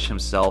established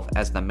himself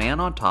as the man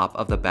on top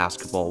of the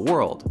basketball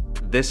world.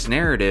 This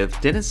narrative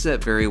didn't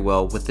sit very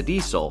well with the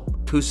Diesel,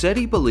 who said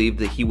he believed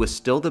that he was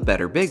still the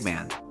better big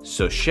man.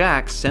 So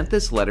Shaq sent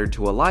this letter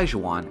to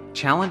Olajuwon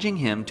challenging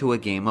him to a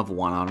game of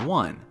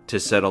one-on-one to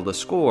settle the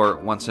score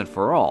once and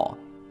for all.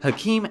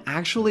 Hakeem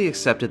actually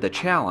accepted the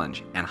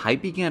challenge and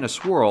hype began to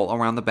swirl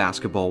around the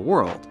basketball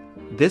world.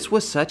 This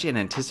was such an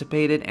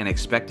anticipated and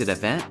expected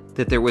event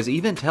that there was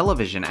even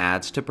television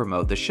ads to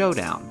promote the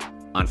showdown.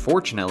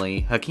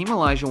 Unfortunately, Hakeem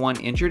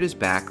Olajuwon injured his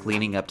back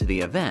leading up to the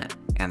event,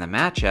 and the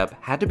matchup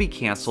had to be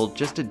cancelled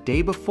just a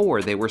day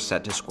before they were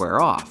set to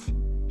square off.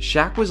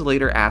 Shaq was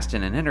later asked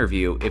in an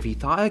interview if he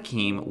thought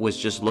Hakeem was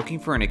just looking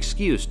for an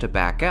excuse to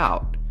back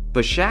out,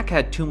 but Shaq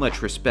had too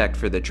much respect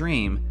for the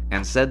dream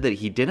and said that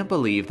he didn't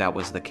believe that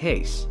was the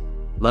case.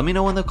 Let me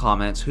know in the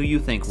comments who you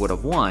think would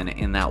have won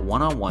in that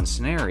one-on-one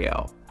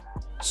scenario.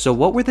 So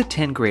what were the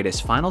 10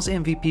 greatest Finals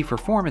MVP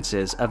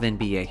performances of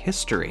NBA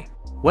history?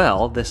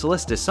 Well, this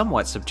list is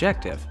somewhat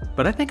subjective,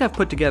 but I think I've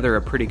put together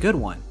a pretty good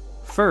one.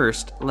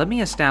 First, let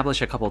me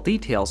establish a couple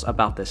details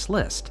about this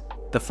list.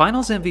 The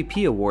Finals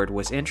MVP award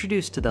was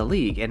introduced to the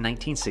league in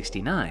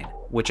 1969,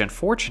 which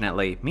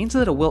unfortunately means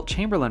that a Wilt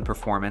Chamberlain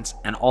performance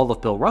and all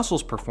of Bill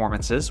Russell's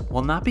performances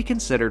will not be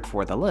considered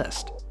for the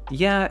list.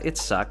 Yeah, it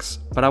sucks,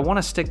 but I want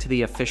to stick to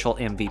the official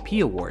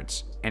MVP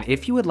awards. And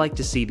if you would like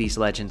to see these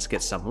legends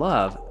get some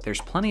love,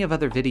 there's plenty of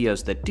other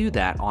videos that do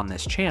that on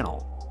this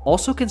channel.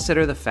 Also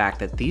consider the fact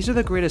that these are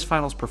the greatest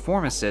Finals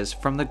performances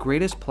from the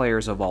greatest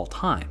players of all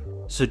time.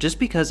 So just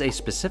because a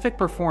specific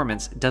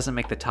performance doesn't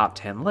make the top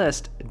 10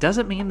 list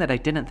doesn't mean that I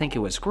didn't think it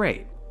was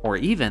great, or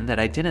even that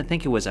I didn't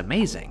think it was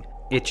amazing.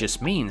 It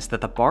just means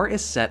that the bar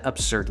is set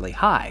absurdly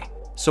high.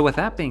 So with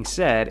that being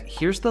said,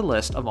 here's the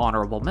list of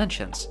honorable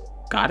mentions.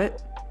 Got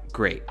it?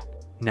 Great.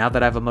 Now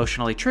that I've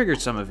emotionally triggered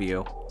some of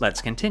you,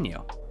 let's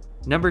continue.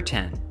 Number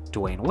 10,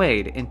 Dwayne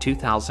Wade in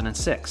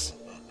 2006.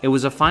 It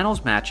was a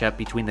finals matchup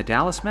between the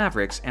Dallas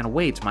Mavericks and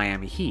Wade's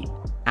Miami Heat.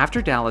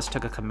 After Dallas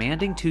took a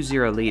commanding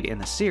 2-0 lead in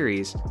the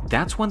series,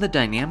 that's when the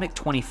dynamic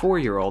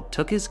 24-year-old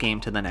took his game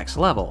to the next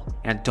level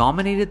and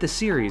dominated the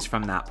series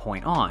from that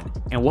point on,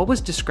 in what was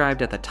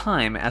described at the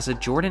time as a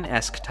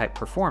Jordan-esque type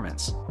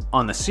performance.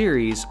 On the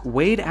series,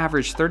 Wade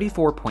averaged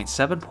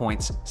 34.7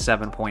 points,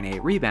 7.8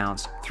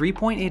 rebounds,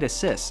 3.8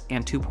 assists,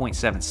 and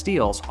 2.7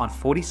 steals on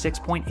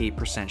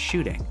 46.8%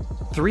 shooting.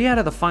 3 out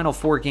of the final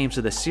 4 games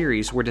of the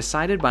series were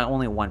decided by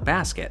only 1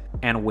 basket,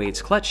 and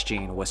Wade's clutch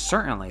gene was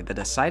certainly the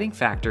deciding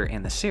factor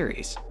in the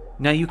series.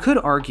 Now you could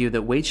argue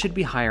that Wade should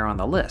be higher on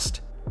the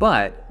list,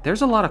 but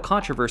there's a lot of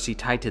controversy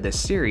tied to this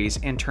series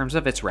in terms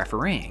of its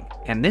refereeing,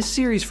 and this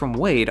series from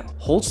Wade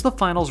holds the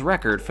finals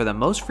record for the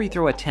most free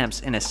throw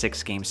attempts in a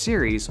 6-game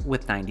series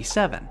with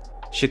 97.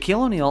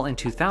 Shaquille O'Neal in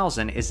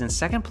 2000 is in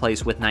second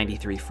place with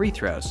 93 free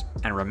throws,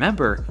 and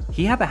remember,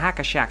 he had the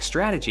hack-a-Shaq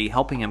strategy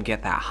helping him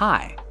get that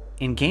high.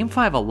 In Game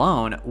 5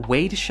 alone,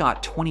 Wade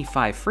shot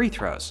 25 free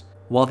throws,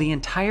 while the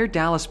entire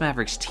Dallas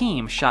Mavericks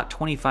team shot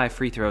 25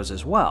 free throws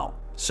as well.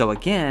 So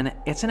again,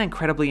 it's an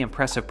incredibly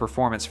impressive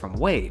performance from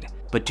Wade,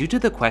 but due to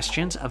the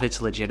questions of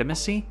its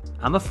legitimacy,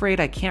 I'm afraid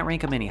I can't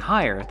rank him any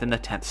higher than the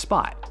 10th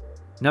spot.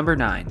 Number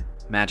 9,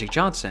 Magic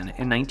Johnson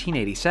in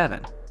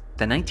 1987.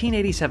 The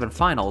 1987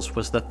 Finals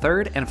was the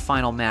third and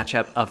final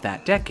matchup of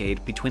that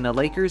decade between the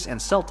Lakers and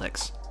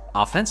Celtics.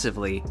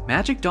 Offensively,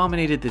 Magic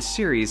dominated this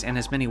series in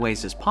as many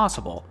ways as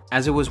possible,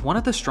 as it was one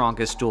of the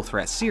strongest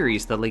dual-threat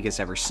series the league has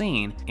ever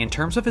seen in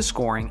terms of his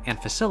scoring and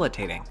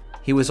facilitating.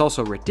 He was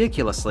also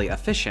ridiculously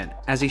efficient,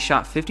 as he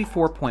shot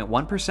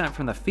 54.1%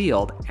 from the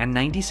field and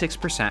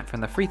 96%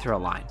 from the free throw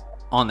line.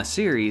 On the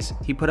series,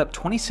 he put up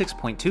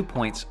 26.2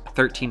 points,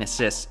 13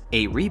 assists,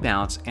 8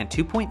 rebounds, and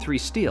 2.3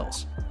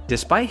 steals.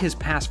 Despite his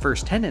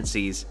pass-first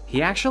tendencies,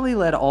 he actually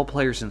led all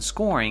players in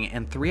scoring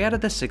in 3 out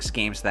of the 6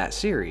 games that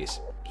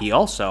series. He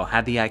also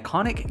had the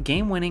iconic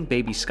game-winning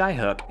baby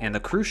skyhook in the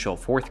crucial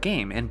 4th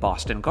game in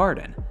Boston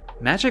Garden.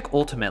 Magic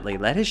ultimately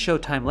led his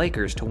Showtime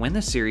Lakers to win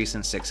the series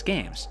in 6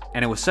 games,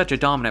 and it was such a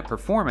dominant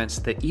performance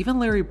that even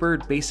Larry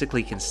Bird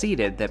basically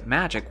conceded that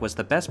Magic was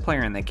the best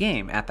player in the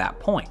game at that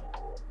point.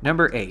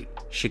 Number 8.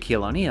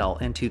 Shaquille O'Neal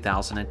in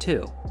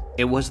 2002.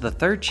 It was the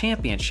 3rd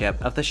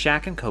championship of the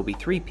Shaq and Kobe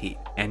three-peat,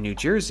 and New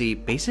Jersey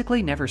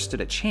basically never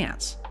stood a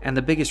chance, and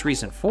the biggest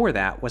reason for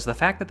that was the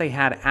fact that they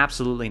had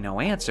absolutely no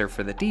answer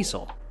for the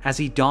Diesel, as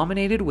he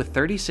dominated with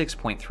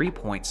 36.3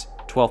 points,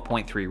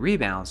 12.3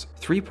 rebounds,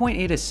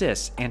 3.8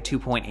 assists, and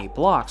 2.8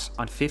 blocks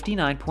on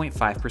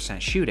 59.5%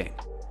 shooting.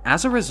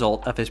 As a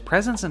result of his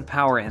presence and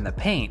power in the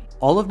paint,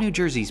 all of New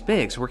Jersey's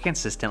bigs were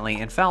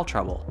consistently in foul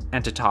trouble.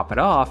 And to top it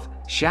off,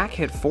 Shaq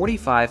hit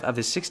 45 of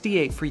his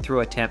 68 free throw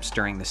attempts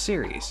during the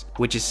series,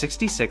 which is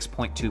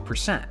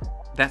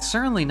 66.2%. That's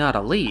certainly not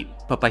elite,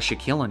 but by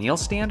Shaquille O'Neal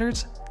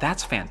standards,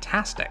 that's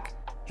fantastic.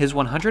 His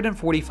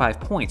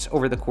 145 points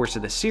over the course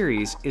of the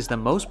series is the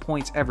most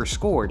points ever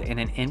scored in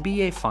an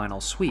NBA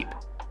Finals sweep.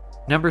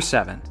 Number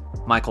 7.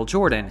 Michael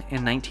Jordan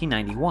in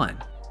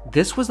 1991.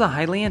 This was the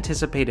highly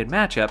anticipated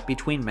matchup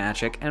between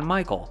Magic and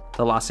Michael,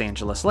 the Los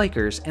Angeles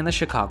Lakers and the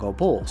Chicago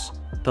Bulls.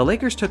 The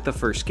Lakers took the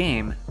first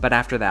game, but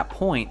after that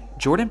point,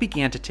 Jordan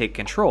began to take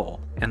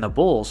control, and the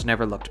Bulls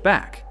never looked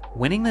back,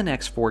 winning the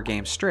next 4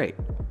 games straight.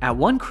 At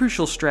one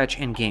crucial stretch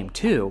in Game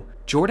 2,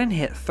 Jordan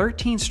hit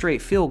 13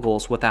 straight field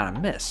goals without a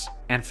miss,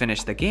 and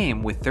finished the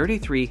game with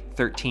 33,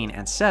 13,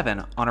 and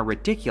 7 on a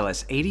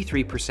ridiculous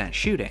 83%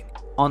 shooting.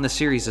 On the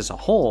series as a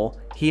whole,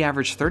 he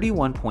averaged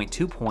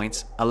 31.2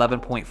 points,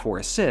 11.4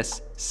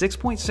 assists,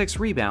 6.6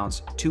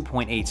 rebounds,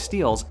 2.8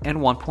 steals, and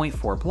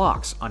 1.4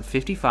 blocks on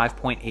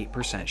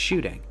 55.8%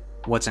 shooting.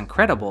 What's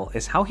incredible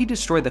is how he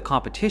destroyed the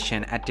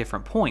competition at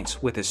different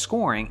points with his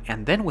scoring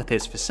and then with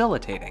his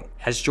facilitating,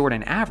 as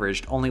Jordan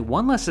averaged only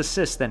 1 less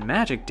assist than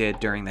Magic did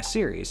during the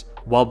series,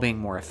 while being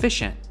more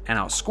efficient and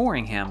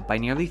outscoring him by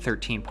nearly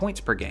 13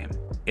 points per game.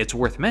 It's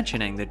worth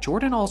mentioning that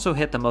Jordan also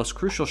hit the most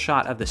crucial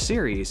shot of the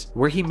series,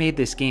 where he made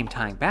this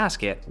game-tying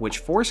basket, which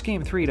forced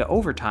Game 3 to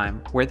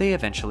overtime, where they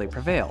eventually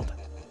prevailed.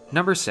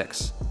 Number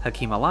 6.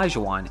 Hakeem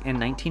Olajuwon in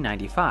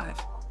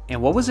 1995. In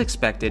what was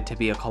expected to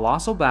be a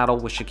colossal battle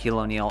with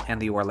Shaquille O'Neal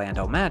and the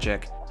Orlando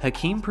Magic,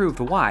 Hakeem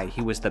proved why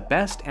he was the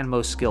best and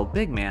most skilled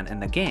big man in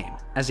the game,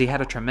 as he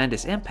had a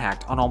tremendous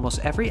impact on almost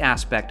every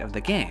aspect of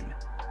the game.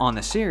 On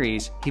the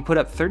series, he put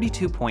up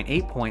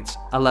 32.8 points,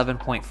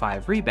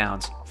 11.5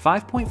 rebounds,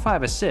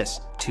 5.5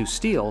 assists, 2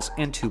 steals,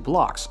 and 2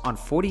 blocks on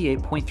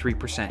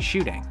 48.3%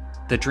 shooting.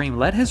 The Dream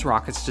led his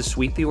Rockets to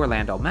sweep the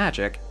Orlando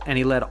Magic, and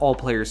he led all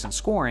players in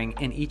scoring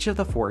in each of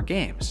the 4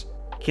 games.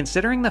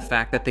 Considering the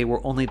fact that they were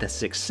only the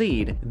 6th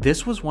seed,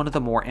 this was one of the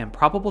more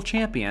improbable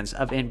champions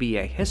of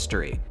NBA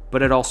history,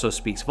 but it also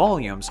speaks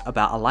volumes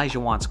about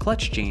Olajuwon's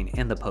clutch gene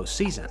in the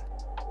postseason.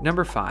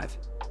 Number 5.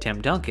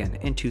 Tim Duncan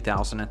in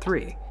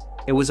 2003.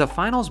 It was a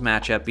finals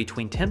matchup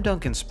between Tim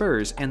Duncan's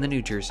Spurs and the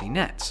New Jersey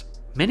Nets.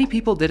 Many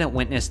people didn't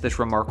witness this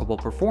remarkable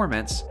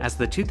performance, as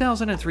the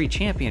 2003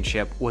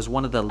 championship was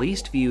one of the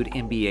least viewed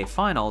NBA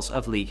finals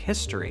of league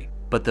history.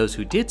 But those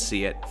who did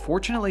see it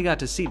fortunately got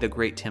to see the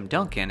great Tim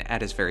Duncan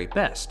at his very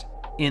best.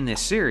 In this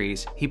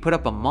series, he put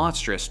up a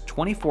monstrous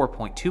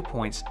 24.2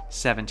 points,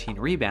 17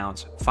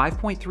 rebounds,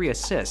 5.3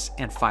 assists,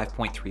 and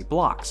 5.3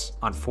 blocks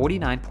on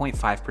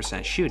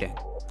 49.5% shooting.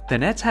 The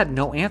Nets had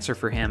no answer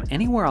for him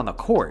anywhere on the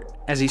court,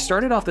 as he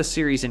started off the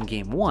series in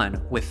Game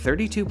 1 with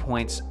 32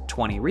 points,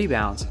 20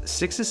 rebounds,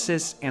 6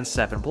 assists, and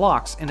 7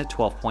 blocks in a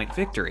 12-point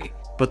victory.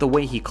 But the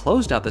way he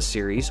closed out the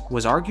series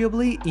was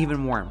arguably even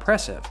more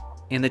impressive.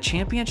 In the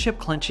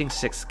championship-clinching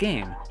 6th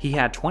game, he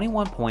had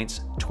 21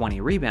 points,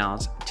 20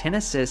 rebounds, 10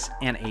 assists,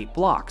 and 8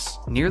 blocks,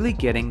 nearly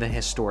getting the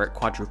historic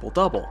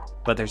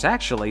quadruple-double. But there's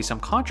actually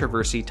some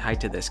controversy tied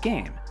to this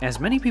game,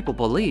 as many people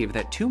believe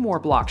that 2 more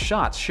block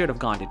shots should have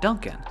gone to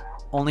Duncan.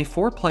 Only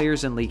 4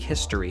 players in league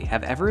history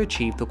have ever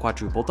achieved the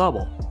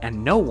quadruple-double,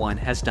 and no one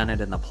has done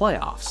it in the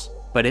playoffs.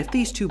 But if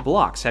these 2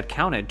 blocks had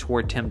counted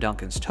toward Tim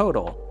Duncan's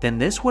total, then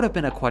this would have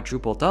been a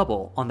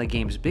quadruple-double on the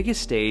game's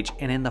biggest stage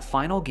and in the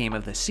final game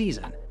of the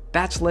season.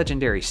 That's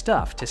legendary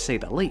stuff, to say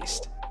the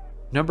least.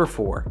 Number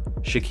 4.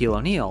 Shaquille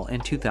O'Neal in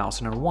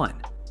 2001.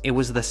 It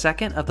was the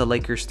second of the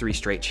Lakers' 3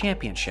 straight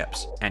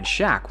championships, and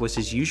Shaq was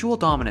his usual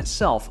dominant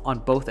self on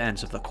both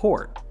ends of the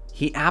court.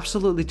 He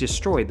absolutely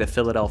destroyed the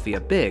Philadelphia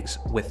Bigs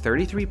with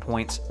 33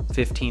 points,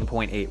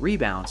 15.8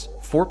 rebounds,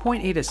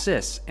 4.8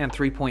 assists, and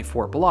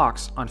 3.4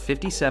 blocks on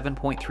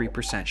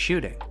 57.3%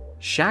 shooting.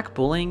 Shaq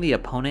bullying the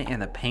opponent in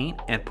the paint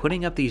and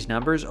putting up these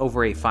numbers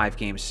over a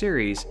 5-game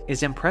series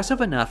is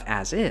impressive enough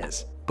as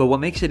is, but what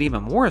makes it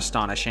even more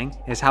astonishing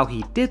is how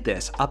he did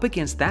this up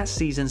against that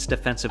season's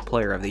Defensive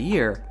Player of the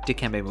Year,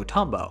 Dikembe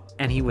Mutombo,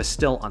 and he was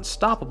still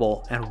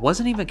unstoppable and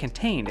wasn't even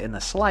contained in the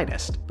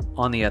slightest.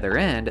 On the other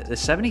end, the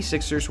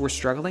 76ers were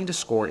struggling to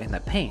score in the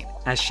paint,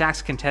 as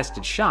Shaq's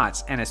contested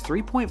shots and his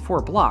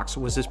 3.4 blocks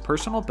was his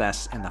personal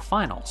best in the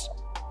finals.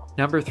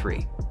 Number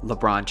 3.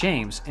 LeBron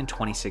James in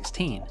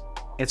 2016.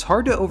 It's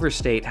hard to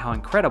overstate how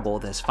incredible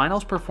this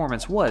finals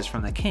performance was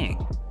from the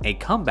King. A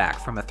comeback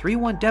from a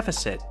 3-1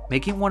 deficit,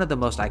 making one of the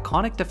most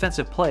iconic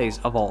defensive plays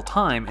of all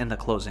time in the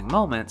closing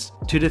moments,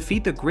 to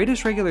defeat the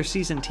greatest regular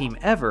season team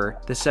ever,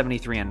 the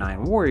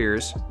 73-9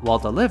 Warriors, while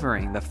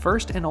delivering the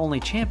first and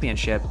only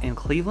championship in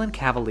Cleveland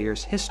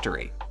Cavaliers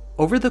history.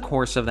 Over the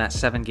course of that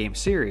 7-game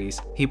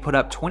series, he put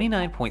up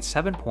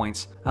 29.7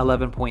 points,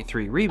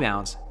 11.3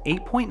 rebounds,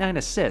 8.9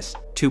 assists,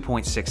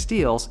 2.6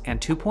 steals, and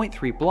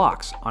 2.3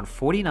 blocks on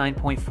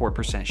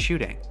 49.4%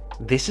 shooting.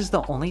 This is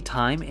the only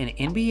time in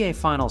NBA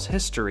Finals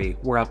history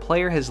where a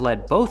player has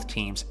led both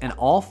teams in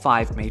all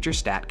 5 major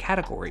stat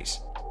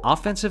categories.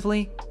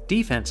 Offensively,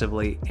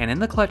 defensively, and in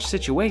the clutch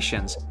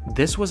situations,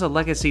 this was a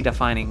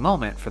legacy-defining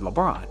moment for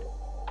LeBron.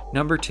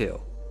 Number 2.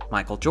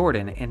 Michael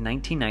Jordan in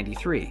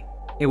 1993.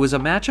 It was a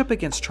matchup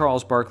against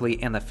Charles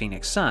Barkley and the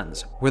Phoenix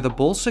Suns, where the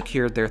Bulls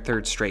secured their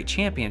 3rd straight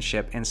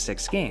championship in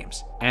 6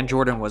 games, and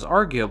Jordan was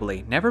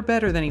arguably never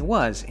better than he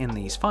was in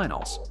these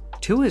finals.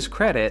 To his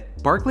credit,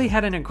 Barkley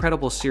had an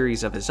incredible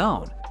series of his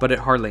own, but it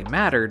hardly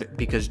mattered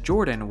because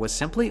Jordan was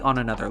simply on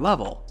another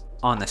level.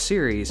 On the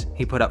series,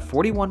 he put up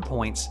 41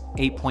 points,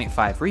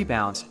 8.5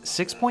 rebounds,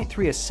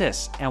 6.3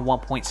 assists, and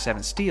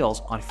 1.7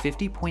 steals on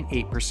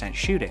 50.8%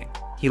 shooting.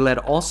 He led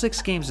all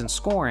 6 games in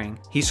scoring,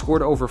 he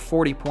scored over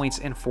 40 points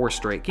in 4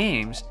 straight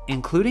games,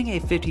 including a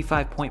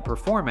 55-point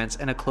performance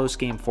in a close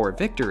Game 4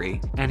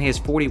 victory, and his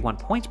 41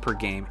 points per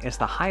game is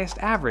the highest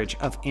average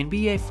of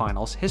NBA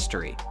Finals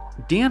history.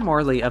 Dan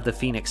Marley of the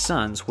Phoenix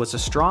Suns was a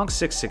strong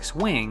 6'6"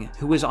 wing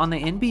who was on the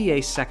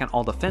NBA's second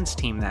all-defense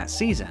team that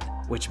season,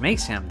 which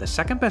makes him the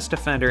second best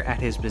defender at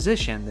his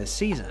position this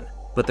season.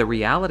 But the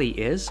reality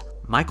is,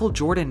 Michael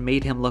Jordan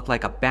made him look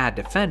like a bad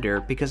defender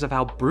because of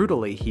how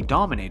brutally he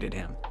dominated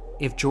him.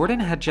 If Jordan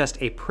had just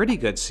a pretty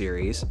good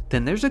series,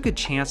 then there's a good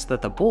chance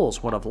that the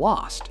Bulls would have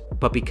lost.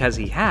 But because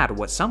he had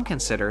what some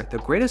consider the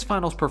greatest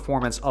finals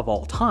performance of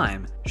all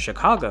time,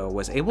 Chicago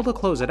was able to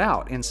close it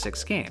out in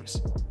 6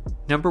 games.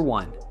 Number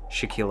 1.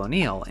 Shaquille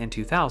O'Neal in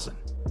 2000.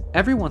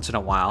 Every once in a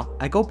while,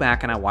 I go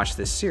back and I watch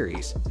this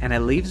series, and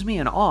it leaves me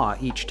in awe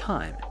each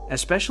time,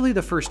 especially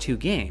the first 2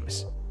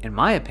 games. In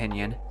my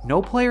opinion,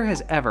 no player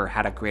has ever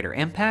had a greater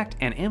impact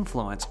and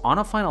influence on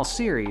a final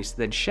series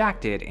than Shaq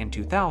did in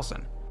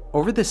 2000.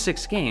 Over the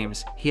 6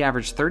 games, he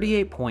averaged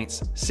 38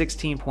 points,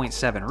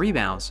 16.7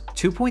 rebounds,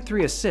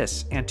 2.3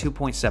 assists, and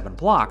 2.7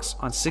 blocks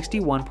on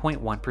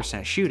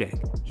 61.1%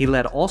 shooting. He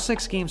led all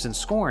 6 games in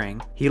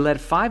scoring, he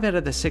led 5 out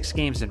of the 6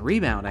 games in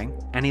rebounding,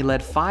 and he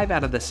led 5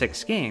 out of the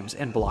 6 games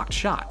in blocked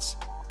shots.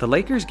 The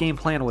Lakers' game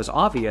plan was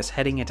obvious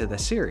heading into the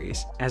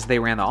series, as they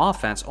ran the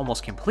offense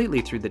almost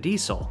completely through the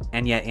diesel,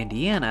 and yet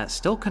Indiana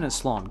still couldn't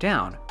slow him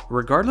down,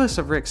 regardless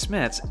of Rick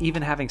Smits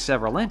even having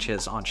several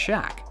inches on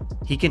Shaq.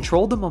 He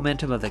controlled the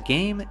momentum of the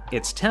game,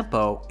 its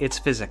tempo, its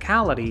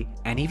physicality,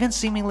 and even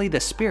seemingly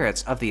the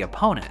spirits of the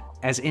opponent,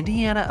 as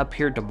Indiana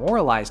appeared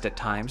demoralized at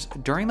times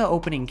during the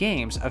opening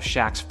games of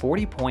Shaq's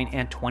 40-point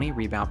and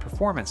 20-rebound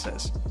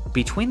performances.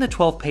 Between the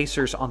 12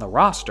 Pacers on the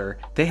roster,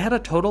 they had a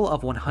total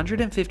of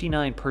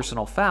 159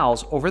 personal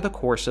fouls over the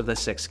course of the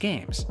 6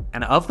 games,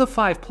 and of the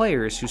 5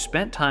 players who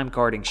spent time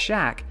guarding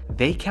Shaq,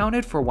 they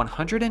counted for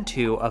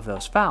 102 of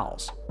those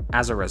fouls.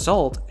 As a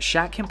result,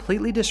 Shaq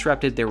completely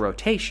disrupted their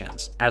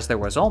rotations, as there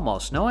was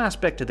almost no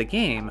aspect of the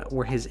game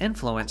where his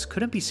influence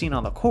couldn't be seen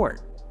on the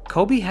court.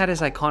 Kobe had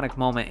his iconic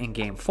moment in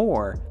Game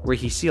 4, where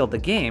he sealed the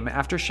game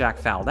after Shaq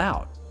fouled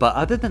out. But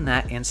other than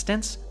that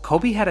instance,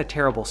 Kobe had a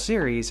terrible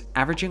series,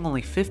 averaging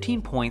only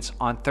 15 points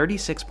on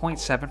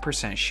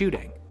 36.7%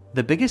 shooting.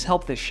 The biggest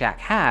help that Shaq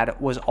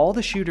had was all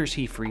the shooters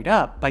he freed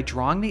up by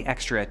drawing the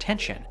extra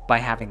attention, by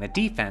having the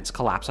defense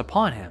collapse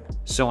upon him.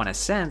 So in a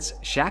sense,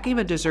 Shaq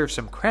even deserves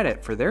some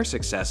credit for their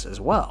success as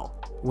well.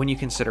 When you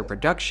consider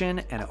production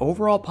and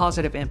overall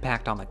positive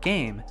impact on the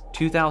game,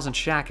 2000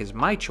 Shaq is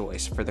my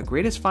choice for the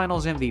greatest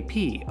finals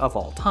MVP of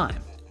all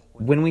time.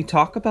 When we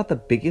talk about the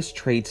biggest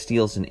trade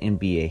steals in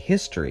NBA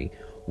history,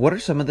 what are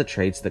some of the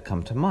trades that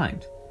come to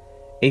mind?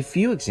 A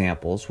few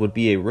examples would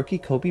be a rookie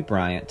Kobe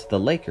Bryant to the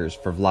Lakers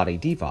for Vlade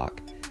Divac,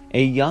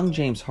 a young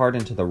James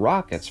Harden to the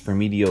Rockets for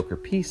mediocre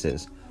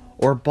pieces,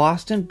 or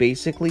Boston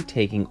basically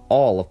taking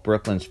all of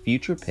Brooklyn's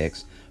future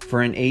picks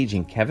for an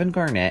aging Kevin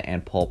Garnett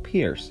and Paul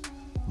Pierce.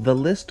 The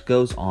list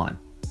goes on.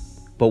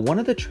 But one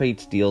of the trade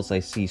steals I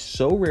see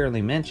so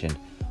rarely mentioned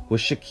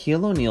was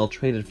Shaquille O'Neal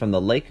traded from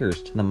the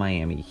Lakers to the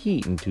Miami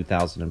Heat in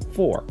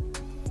 2004.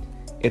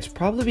 It's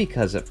probably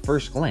because at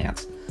first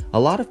glance, a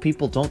lot of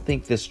people don't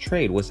think this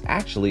trade was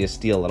actually a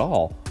steal at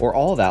all, or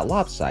all that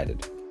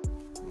lopsided.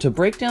 To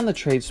break down the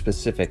trade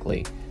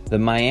specifically, the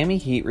Miami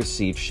Heat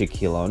received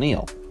Shaquille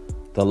O'Neal.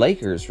 The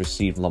Lakers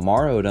received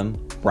Lamar Odom,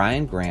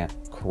 Brian Grant,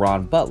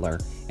 Caron Butler,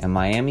 and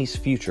Miami's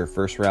future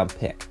first-round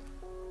pick.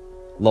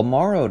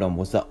 Lamar Odom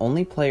was the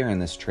only player in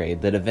this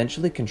trade that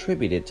eventually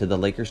contributed to the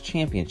Lakers'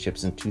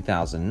 championships in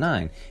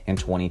 2009 and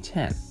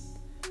 2010.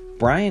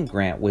 Brian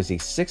Grant was a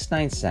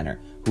 6'9" center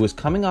who was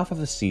coming off of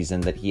a season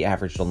that he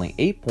averaged only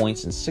 8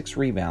 points and 6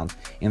 rebounds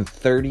in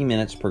 30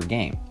 minutes per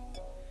game.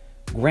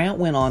 Grant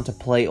went on to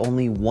play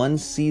only one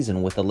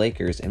season with the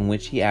Lakers in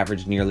which he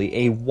averaged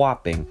nearly a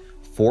whopping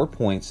 4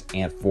 points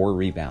and 4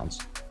 rebounds.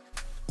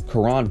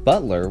 Caron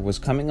Butler was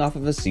coming off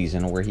of a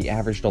season where he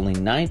averaged only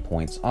 9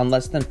 points on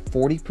less than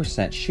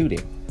 40%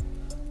 shooting.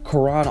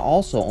 Caron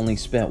also only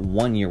spent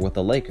 1 year with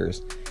the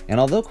Lakers, and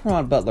although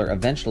Caron Butler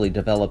eventually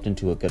developed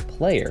into a good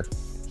player,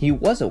 he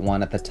wasn't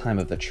one at the time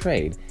of the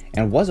trade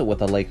and wasn't with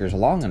the Lakers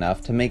long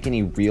enough to make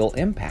any real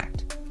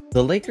impact.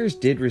 The Lakers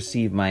did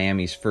receive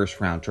Miami's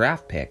first-round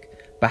draft pick,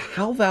 but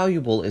how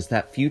valuable is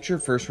that future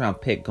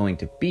first-round pick going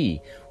to be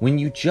when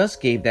you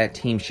just gave that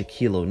team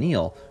Shaquille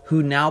O'Neal,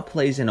 who now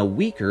plays in a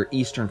weaker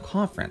Eastern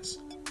Conference?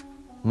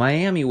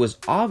 Miami was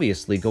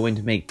obviously going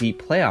to make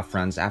deep playoff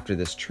runs after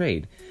this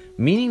trade,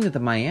 meaning that the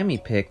Miami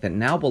pick that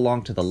now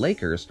belonged to the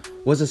Lakers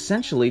was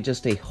essentially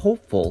just a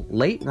hopeful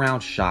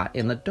late-round shot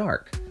in the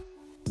dark.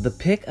 The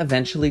pick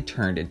eventually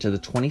turned into the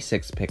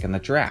 26th pick in the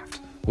draft,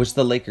 which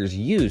the Lakers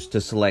used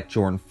to select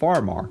Jordan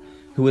Farmar,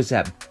 who is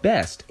at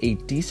best a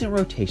decent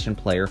rotation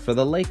player for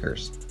the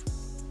Lakers.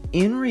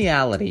 In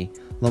reality,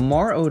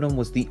 Lamar Odom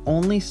was the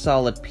only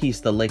solid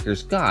piece the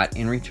Lakers got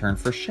in return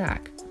for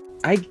Shaq.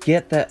 I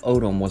get that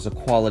Odom was a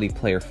quality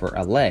player for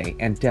LA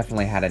and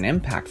definitely had an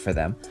impact for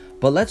them,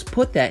 but let's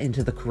put that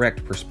into the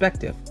correct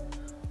perspective.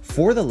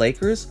 For the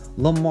Lakers,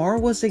 Lamar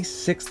was a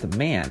sixth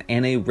man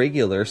and a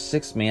regular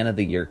Sixth Man of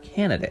the Year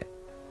candidate.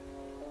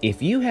 If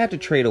you had to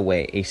trade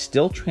away a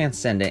still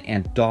transcendent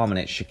and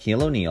dominant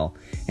Shaquille O'Neal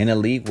in a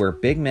league where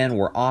big men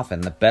were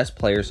often the best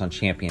players on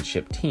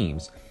championship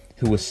teams,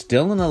 who was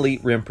still an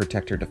elite rim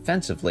protector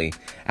defensively,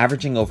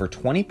 averaging over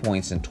 20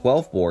 points and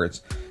 12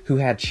 boards, who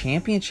had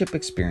championship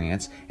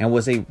experience and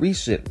was a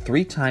recent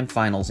 3-time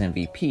Finals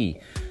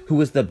MVP, who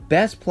was the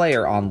best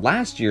player on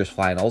last year's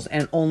Finals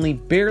and only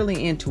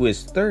barely into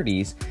his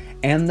 30s,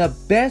 and the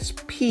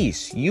best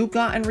piece you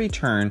got in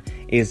return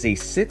is a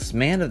Sixth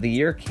Man of the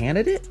Year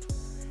candidate?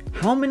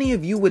 How many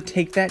of you would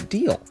take that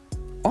deal?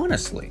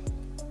 Honestly.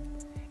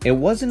 It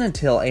wasn't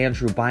until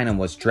Andrew Bynum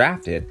was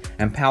drafted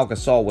and Pau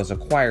Gasol was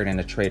acquired in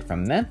a trade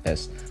from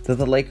Memphis that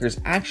the Lakers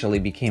actually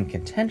became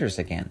contenders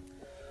again.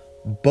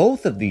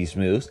 Both of these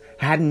moves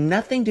had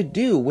nothing to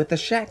do with the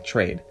Shaq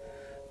trade.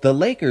 The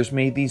Lakers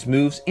made these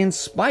moves in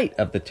spite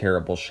of the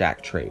terrible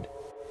Shaq trade.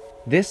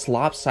 This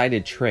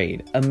lopsided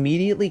trade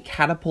immediately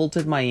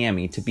catapulted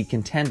Miami to be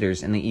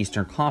contenders in the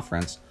Eastern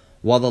Conference,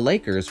 while the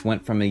Lakers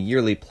went from a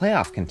yearly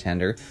playoff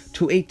contender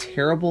to a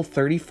terrible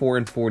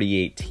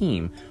 34-48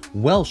 team,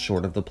 well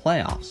short of the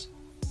playoffs.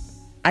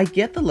 I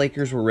get the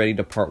Lakers were ready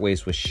to part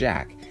ways with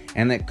Shaq,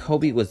 and that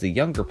Kobe was the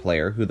younger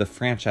player who the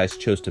franchise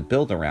chose to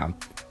build around,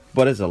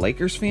 but as a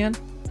Lakers fan,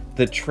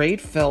 the trade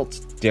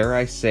felt, dare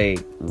I say,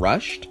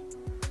 rushed?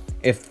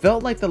 It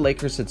felt like the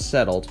Lakers had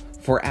settled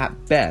for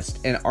at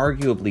best an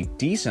arguably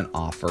decent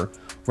offer,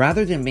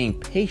 rather than being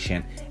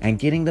patient and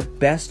getting the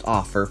best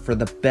offer for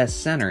the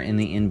best center in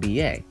the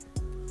NBA.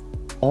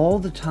 All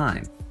the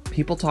time,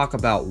 people talk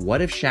about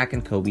what if Shaq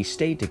and Kobe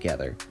stayed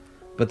together,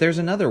 but there's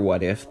another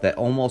what if that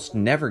almost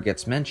never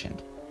gets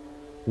mentioned.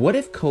 What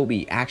if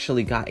Kobe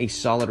actually got a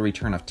solid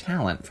return of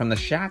talent from the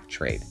Shaq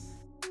trade?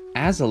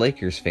 As a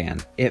Lakers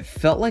fan, it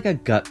felt like a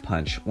gut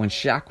punch when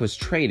Shaq was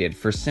traded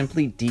for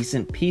simply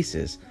decent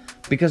pieces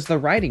because the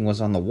writing was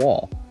on the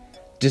wall.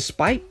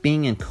 Despite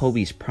being in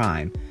Kobe's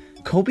prime,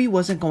 Kobe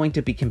wasn't going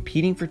to be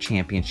competing for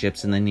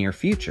championships in the near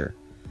future.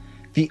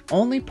 The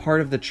only part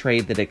of the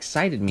trade that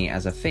excited me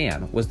as a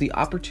fan was the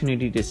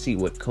opportunity to see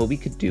what Kobe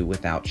could do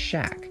without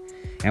Shaq,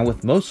 and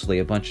with mostly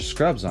a bunch of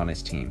scrubs on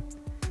his team.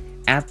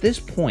 At this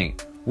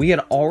point, we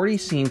had already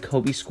seen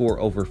Kobe score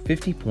over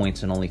 50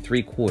 points in only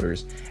 3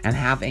 quarters and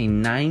have a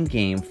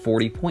 9-game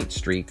 40-point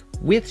streak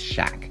with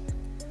Shaq.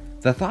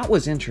 The thought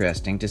was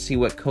interesting to see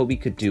what Kobe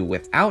could do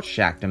without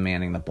Shaq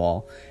demanding the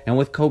ball, and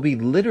with Kobe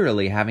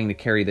literally having to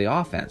carry the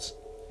offense.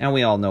 And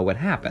we all know what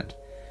happened.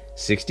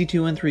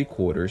 62 and 3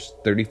 quarters,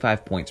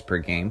 35 points per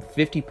game,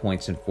 50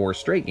 points in 4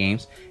 straight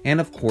games,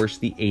 and of course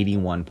the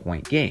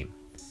 81-point game.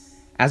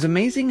 As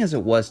amazing as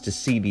it was to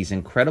see these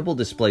incredible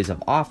displays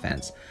of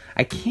offense,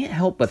 I can't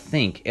help but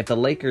think if the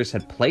Lakers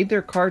had played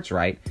their cards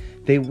right,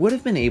 they would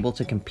have been able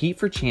to compete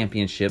for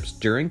championships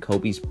during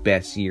Kobe's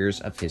best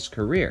years of his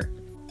career.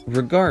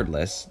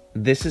 Regardless,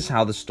 this is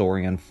how the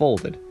story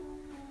unfolded.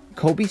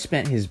 Kobe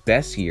spent his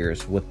best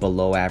years with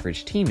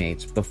below-average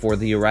teammates before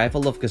the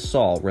arrival of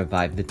Gasol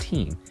revived the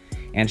team,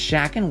 and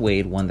Shaq and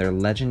Wade won their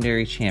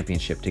legendary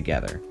championship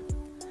together.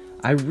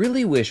 I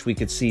really wish we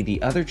could see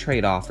the other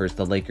trade offers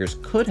the Lakers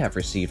could have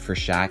received for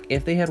Shaq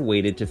if they had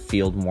waited to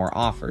field more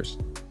offers.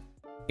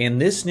 In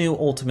this new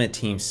Ultimate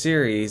Team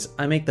series,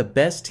 I make the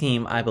best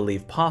team I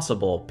believe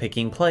possible,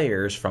 picking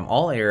players from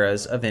all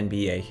eras of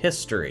NBA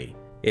history.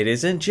 It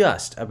isn't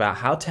just about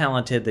how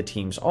talented the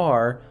teams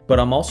are, but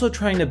I'm also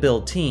trying to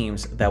build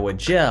teams that would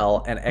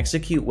gel and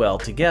execute well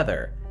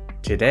together.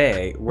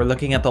 Today, we're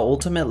looking at the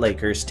Ultimate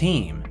Lakers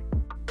team.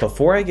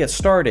 Before I get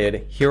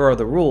started, here are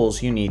the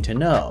rules you need to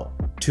know.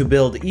 To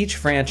build each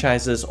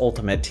franchise's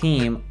ultimate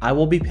team, I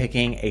will be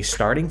picking a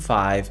starting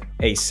 5,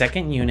 a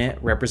second unit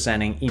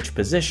representing each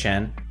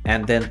position,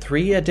 and then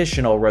 3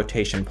 additional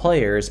rotation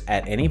players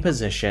at any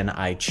position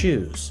I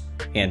choose.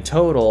 In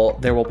total,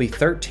 there will be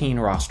 13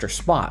 roster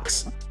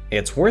spots.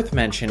 It's worth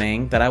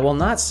mentioning that I will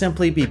not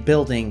simply be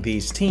building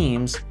these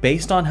teams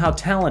based on how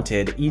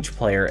talented each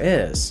player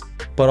is,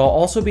 but I'll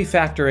also be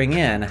factoring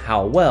in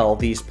how well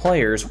these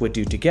players would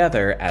do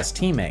together as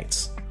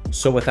teammates.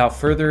 So without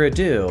further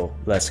ado,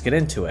 let's get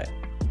into it.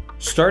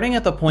 Starting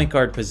at the point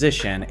guard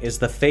position is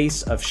the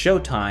face of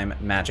Showtime,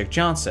 Magic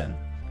Johnson.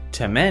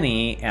 To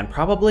many, and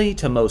probably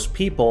to most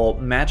people,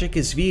 Magic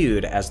is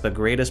viewed as the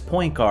greatest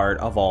point guard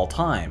of all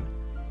time.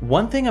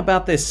 One thing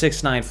about this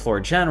 6'9" floor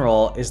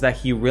general is that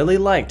he really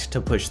liked to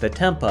push the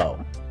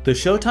tempo. The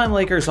Showtime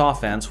Lakers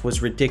offense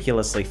was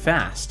ridiculously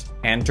fast,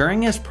 and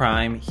during his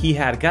prime, he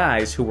had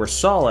guys who were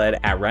solid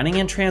at running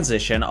in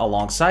transition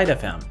alongside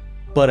of him.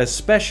 But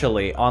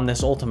especially on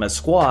this Ultimate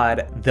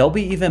squad, they'll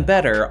be even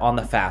better on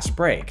the fast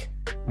break.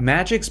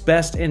 Magic's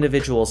best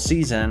individual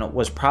season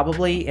was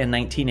probably in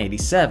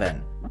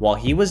 1987, while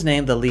he was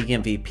named the league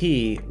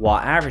MVP while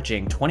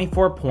averaging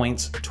 24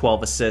 points,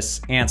 12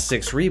 assists, and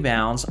 6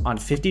 rebounds on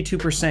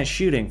 52%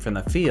 shooting from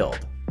the field.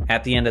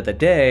 At the end of the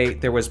day,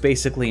 there was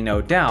basically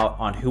no doubt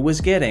on who was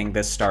getting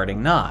this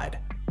starting nod.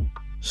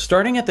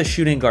 Starting at the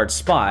shooting guard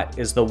spot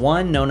is the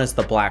one known as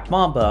the Black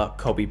Mamba,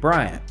 Kobe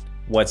Bryant.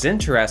 What's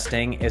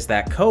interesting is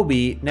that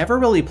Kobe never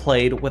really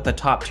played with a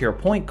top-tier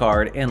point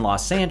guard in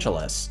Los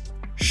Angeles.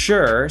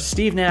 Sure,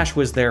 Steve Nash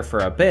was there for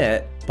a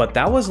bit, but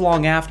that was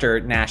long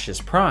after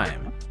Nash's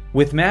prime.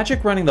 With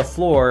Magic running the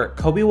floor,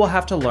 Kobe will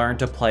have to learn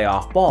to play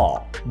off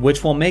ball,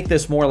 which will make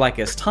this more like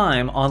his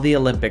time on the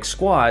Olympic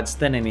squads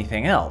than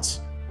anything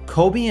else.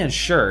 Kobe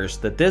ensures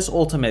that this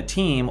ultimate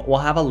team will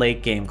have a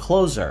late game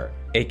closer,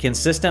 a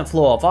consistent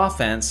flow of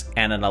offense,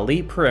 and an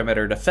elite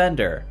perimeter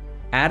defender.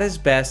 At his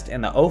best in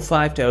the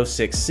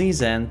 05-06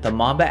 season, the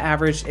Mamba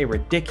averaged a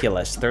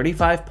ridiculous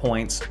 35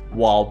 points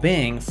while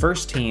being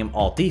first team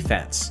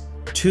all-defense.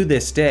 To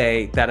this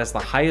day, that is the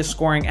highest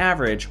scoring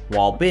average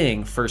while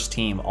being first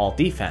team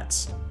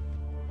all-defense.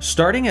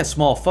 Starting at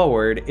small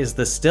forward is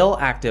the still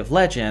active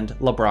legend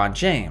LeBron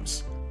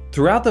James.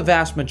 Throughout the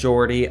vast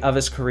majority of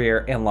his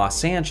career in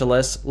Los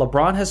Angeles,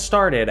 LeBron has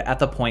started at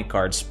the point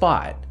guard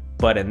spot.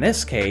 But in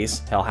this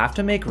case, he'll have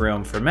to make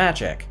room for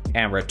Magic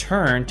and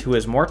return to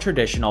his more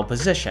traditional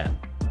position.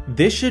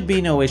 This should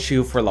be no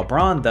issue for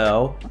LeBron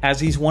though, as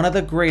he's one of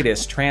the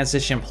greatest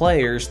transition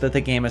players that the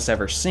game has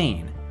ever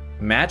seen.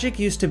 Magic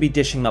used to be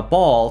dishing the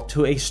ball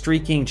to a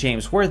streaking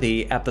James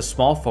Worthy at the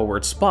small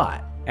forward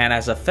spot, and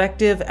as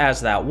effective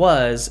as that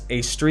was,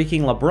 a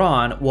streaking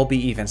LeBron will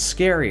be even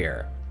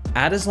scarier.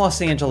 At his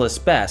Los Angeles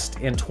best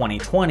in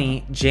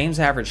 2020, James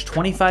averaged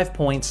 25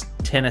 points,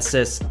 10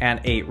 assists,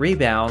 and 8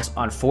 rebounds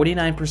on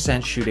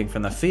 49% shooting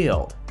from the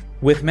field.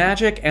 With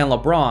Magic and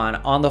LeBron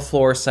on the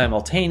floor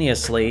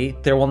simultaneously,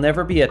 there will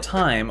never be a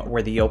time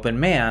where the open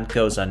man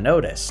goes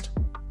unnoticed.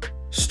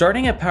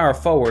 Starting at power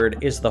forward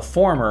is the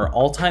former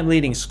all-time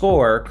leading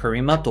scorer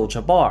Kareem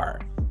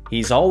Abdul-Jabbar.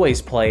 He's always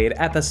played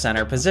at the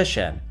center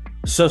position,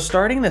 so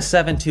starting the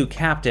 7-2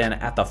 captain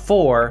at the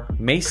 4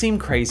 may seem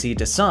crazy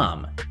to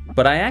some.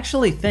 But I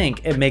actually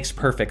think it makes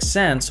perfect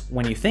sense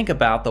when you think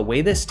about the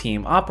way this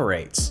team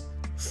operates.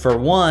 For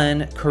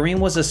one, Kareem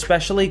was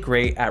especially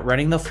great at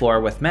running the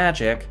floor with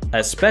Magic,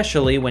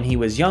 especially when he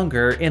was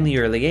younger in the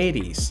early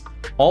 80s.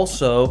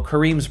 Also,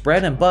 Kareem's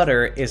bread and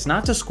butter is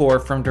not to score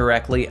from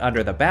directly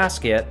under the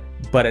basket,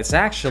 but it's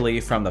actually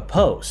from the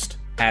post,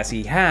 as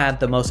he had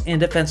the most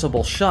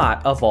indefensible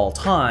shot of all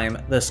time,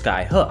 the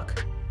sky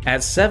hook.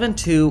 At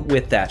 7'2"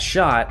 with that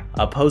shot,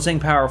 opposing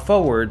power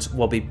forwards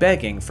will be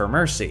begging for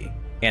mercy.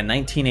 In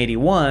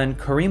 1981,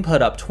 Kareem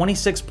put up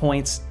 26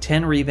 points,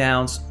 10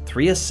 rebounds,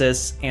 3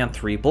 assists, and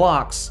 3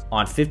 blocks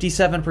on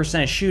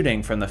 57%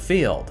 shooting from the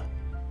field.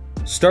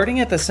 Starting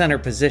at the center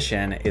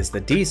position is the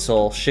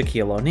Diesel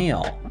Shaquille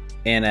O'Neal.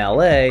 In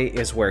LA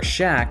is where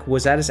Shaq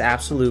was at his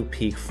absolute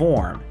peak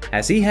form,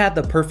 as he had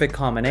the perfect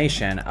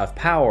combination of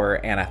power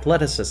and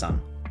athleticism.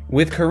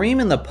 With Kareem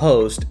in the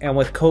post and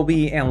with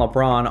Kobe and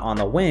LeBron on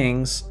the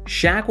wings,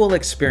 Shaq will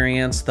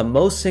experience the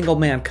most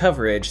single-man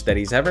coverage that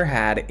he's ever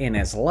had in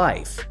his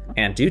life,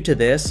 and due to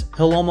this,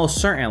 he'll almost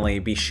certainly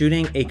be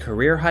shooting a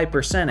career-high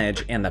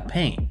percentage in the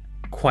paint.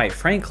 Quite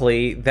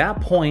frankly,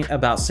 that point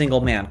about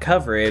single-man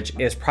coverage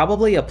is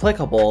probably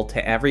applicable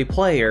to every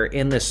player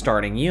in this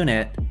starting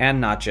unit,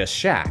 and not just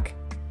Shaq.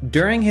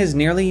 During his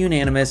nearly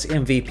unanimous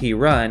MVP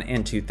run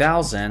in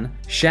 2000,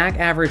 Shaq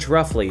averaged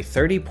roughly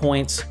 30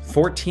 points,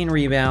 14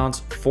 rebounds,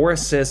 4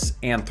 assists,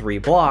 and 3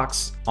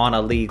 blocks on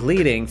a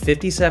league-leading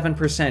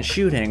 57%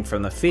 shooting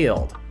from the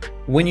field.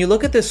 When you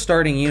look at this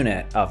starting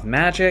unit of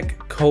Magic,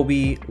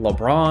 Kobe,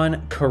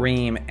 LeBron,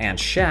 Kareem, and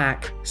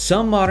Shaq,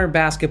 some modern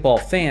basketball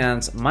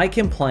fans might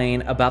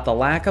complain about the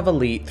lack of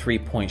elite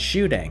three-point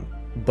shooting.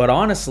 But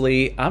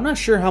honestly, I'm not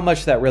sure how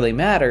much that really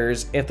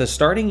matters if the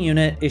starting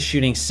unit is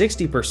shooting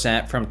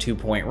 60% from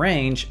two-point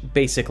range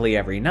basically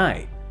every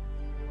night.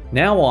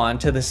 Now on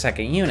to the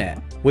second unit,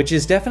 which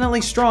is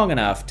definitely strong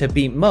enough to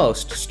beat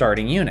most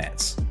starting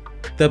units.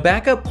 The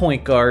backup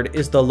point guard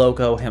is the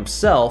logo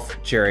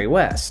himself, Jerry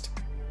West.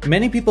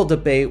 Many people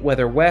debate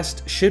whether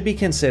West should be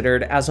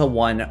considered as a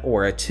 1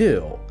 or a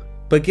 2,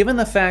 but given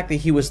the fact that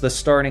he was the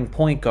starting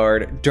point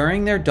guard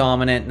during their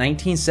dominant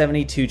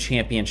 1972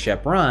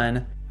 championship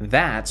run,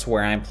 that's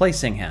where I'm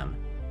placing him.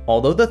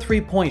 Although the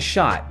three-point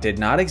shot did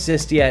not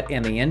exist yet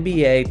in the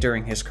NBA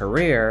during his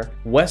career,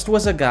 West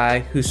was a guy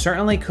who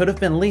certainly could have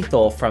been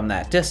lethal from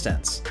that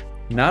distance.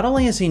 Not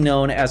only is he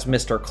known as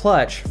Mr.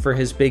 Clutch for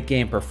his big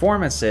game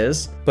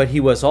performances, but he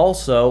was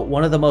also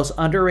one of the most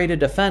underrated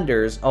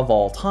defenders of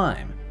all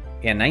time.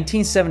 In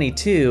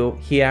 1972,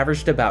 he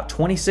averaged about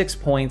 26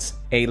 points,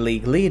 a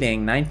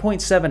league-leading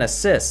 9.7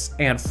 assists,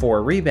 and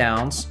 4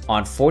 rebounds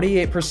on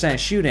 48%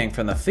 shooting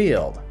from the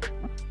field.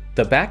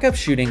 The backup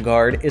shooting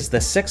guard is the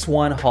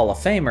 6'1" Hall of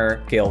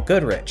Famer Gail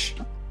Goodrich.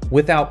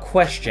 Without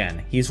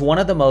question, he's one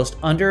of the most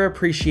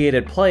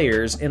underappreciated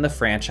players in the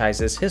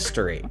franchise's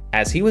history,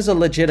 as he was a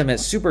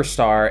legitimate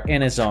superstar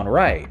in his own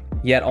right,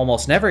 yet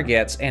almost never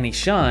gets any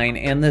shine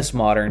in this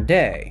modern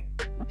day.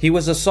 He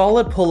was a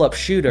solid pull-up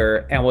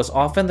shooter and was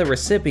often the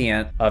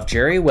recipient of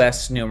Jerry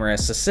West's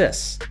numerous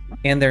assists.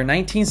 In their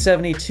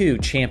 1972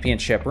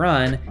 championship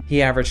run,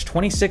 he averaged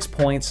 26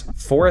 points,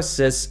 4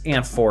 assists,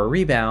 and 4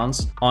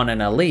 rebounds on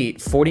an elite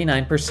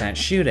 49%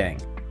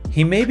 shooting.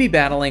 He may be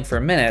battling for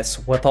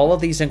minutes with all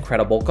of these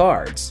incredible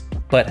guards,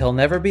 but he'll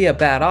never be a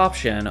bad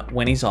option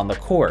when he's on the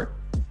court.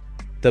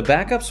 The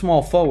backup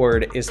small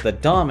forward is the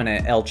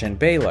dominant Elgin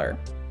Baylor.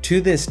 To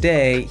this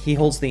day, he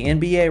holds the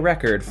NBA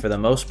record for the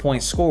most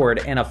points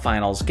scored in a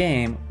finals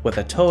game with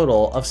a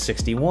total of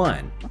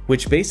 61,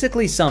 which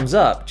basically sums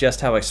up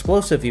just how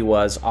explosive he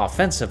was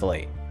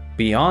offensively.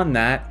 Beyond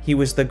that, he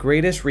was the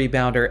greatest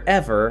rebounder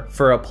ever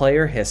for a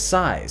player his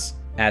size,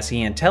 as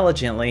he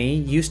intelligently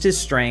used his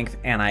strength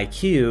and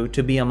IQ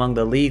to be among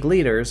the league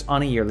leaders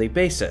on a yearly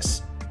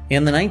basis.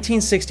 In the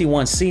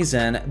 1961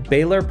 season,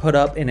 Baylor put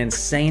up an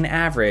insane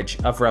average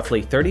of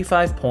roughly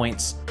 35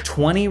 points,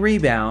 20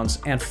 rebounds,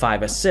 and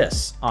 5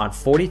 assists on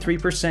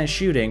 43%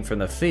 shooting from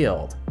the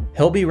field.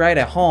 He'll be right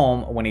at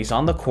home when he's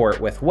on the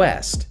court with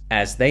West,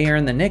 as they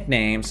earn the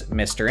nicknames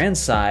Mr.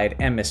 Inside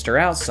and Mr.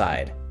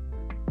 Outside.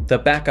 The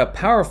backup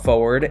power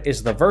forward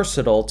is the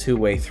versatile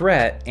two-way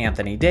threat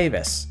Anthony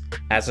Davis.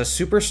 As a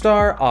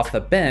superstar off the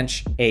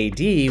bench,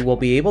 AD will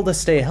be able to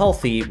stay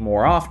healthy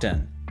more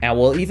often, and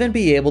will even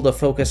be able to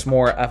focus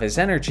more of his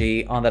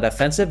energy on the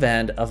defensive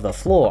end of the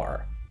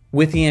floor.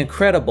 With the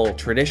incredible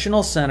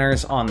traditional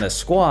centers on the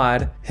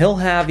squad, he'll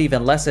have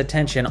even less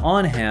attention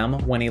on him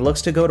when he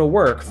looks to go to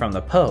work from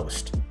the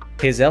post.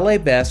 His LA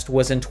best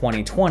was in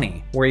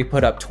 2020, where he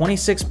put up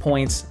 26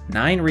 points,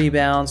 9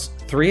 rebounds,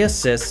 3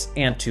 assists,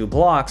 and 2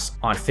 blocks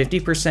on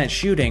 50%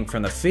 shooting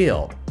from the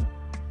field.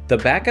 The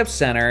backup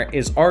center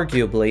is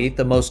arguably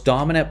the most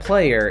dominant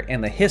player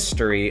in the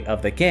history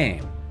of the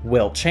game,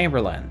 Wilt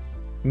Chamberlain.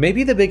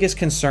 Maybe the biggest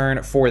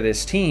concern for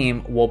this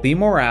team will be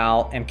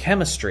morale and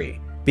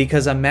chemistry,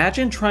 because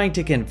imagine trying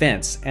to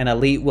convince an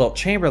elite Wilt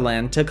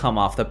Chamberlain to come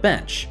off the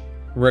bench.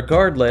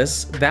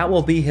 Regardless, that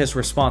will be his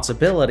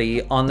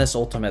responsibility on this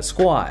ultimate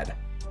squad.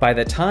 By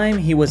the time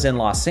he was in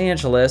Los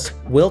Angeles,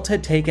 Wilt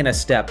had taken a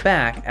step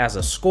back as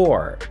a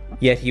scorer,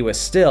 yet he was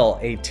still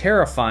a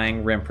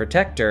terrifying rim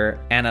protector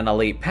and an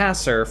elite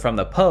passer from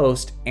the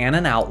post and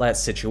in outlet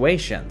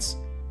situations.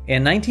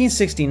 In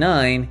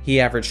 1969, he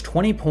averaged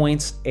 20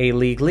 points, a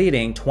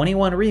league-leading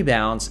 21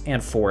 rebounds,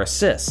 and 4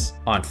 assists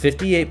on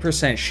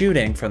 58%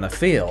 shooting from the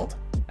field.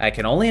 I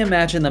can only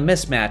imagine the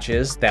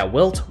mismatches that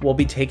Wilt will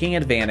be taking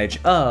advantage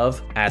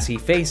of as he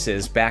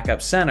faces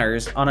backup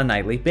centers on a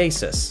nightly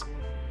basis.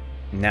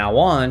 Now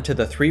on to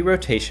the 3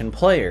 rotation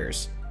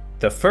players.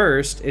 The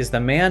first is the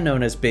man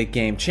known as Big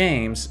Game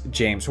James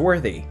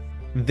Worthy.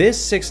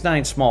 This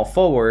 6'9" small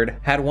forward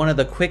had one of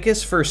the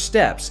quickest first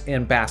steps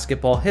in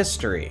basketball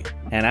history,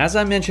 and as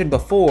I mentioned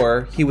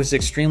before, he was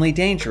extremely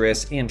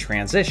dangerous in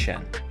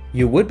transition.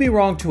 You would be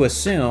wrong to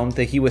assume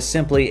that he was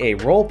simply a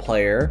role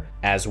player,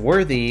 as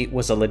Worthy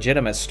was a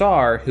legitimate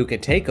star who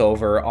could take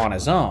over on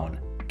his own.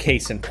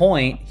 Case in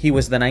point, he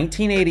was the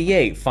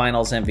 1988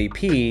 Finals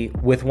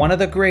MVP with one of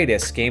the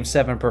greatest Game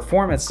 7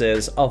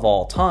 performances of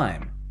all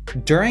time.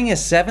 During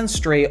his 7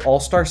 straight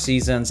All-Star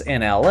seasons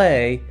in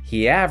LA,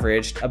 he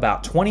averaged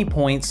about 20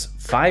 points,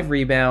 5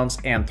 rebounds,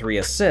 and 3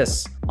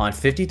 assists on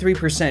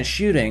 53%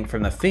 shooting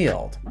from the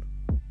field.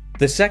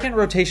 The second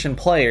rotation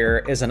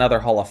player is another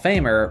Hall of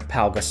Famer,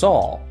 Pau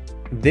Gasol.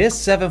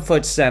 This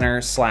 7-foot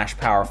center /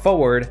 power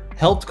forward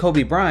helped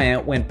Kobe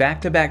Bryant win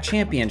back-to-back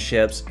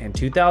championships in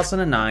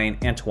 2009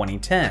 and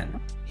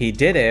 2010. He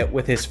did it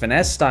with his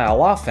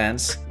finesse-style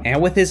offense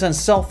and with his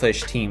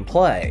unselfish team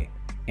play.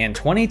 In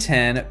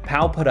 2010,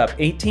 Pau put up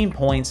 18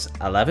 points,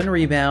 11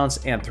 rebounds,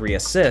 and 3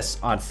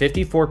 assists on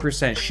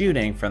 54%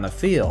 shooting from the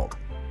field.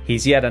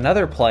 He's yet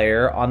another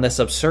player on this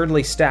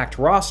absurdly stacked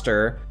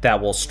roster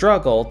that will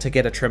struggle to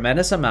get a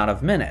tremendous amount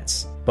of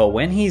minutes, but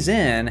when he's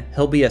in,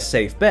 he'll be a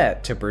safe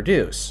bet to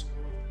produce.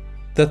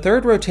 The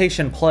third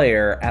rotation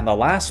player and the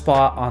last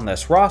spot on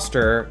this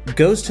roster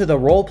goes to the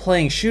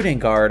role-playing shooting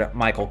guard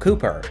Michael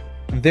Cooper.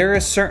 There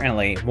is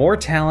certainly more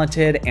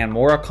talented and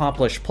more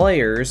accomplished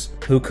players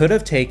who could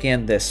have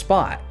taken this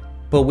spot,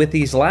 but with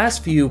these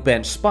last few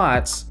bench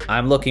spots,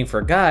 I'm looking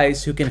for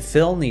guys who can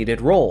fill needed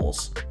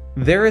roles.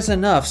 There is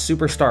enough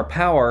superstar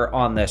power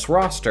on this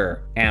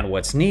roster, and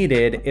what's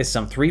needed is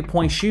some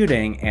three-point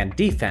shooting and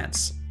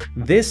defense.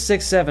 This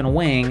 6'7"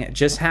 wing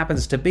just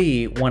happens to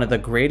be one of the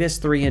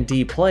greatest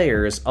 3-and-D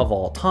players of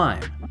all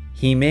time.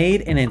 He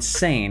made an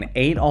insane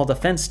 8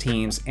 all-defense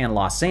teams in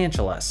Los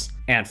Angeles,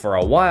 and for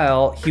a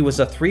while, he was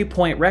a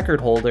 3-point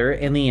record holder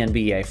in the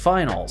NBA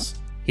Finals.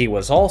 He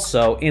was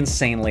also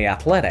insanely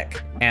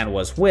athletic, and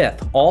was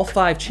with all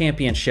 5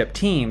 championship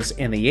teams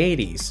in the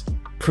 80s,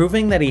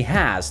 proving that he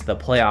has the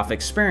playoff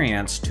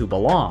experience to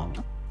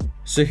belong.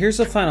 So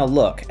here's a final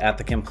look at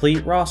the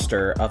complete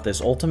roster of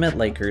this Ultimate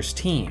Lakers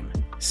team.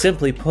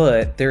 Simply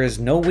put, there is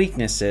no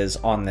weaknesses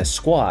on this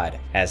squad,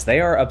 as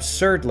they are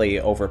absurdly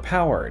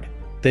overpowered.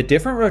 The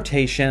different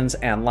rotations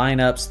and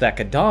lineups that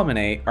could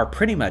dominate are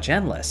pretty much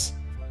endless.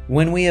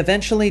 When we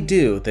eventually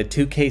do the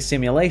 2K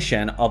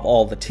simulation of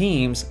all the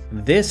teams,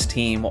 this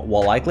team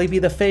will likely be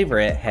the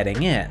favorite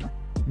heading in.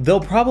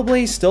 They'll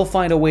probably still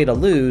find a way to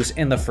lose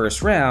in the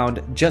first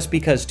round just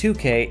because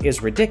 2K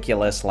is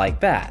ridiculous like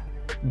that.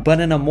 But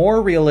in a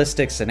more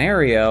realistic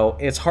scenario,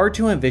 it's hard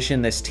to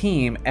envision this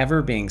team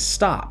ever being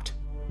stopped.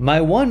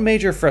 My one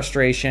major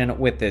frustration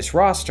with this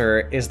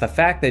roster is the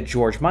fact that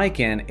George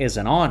Mikan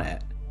isn't on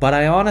it, but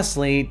I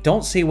honestly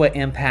don't see what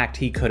impact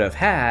he could have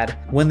had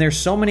when there's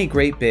so many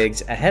great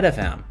bigs ahead of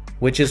him,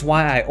 which is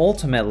why I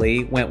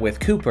ultimately went with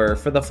Cooper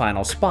for the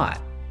final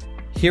spot.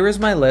 Here is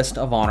my list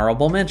of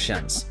honorable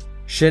mentions.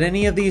 Should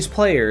any of these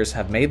players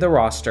have made the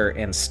roster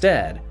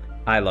instead,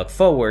 I look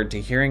forward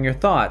to hearing your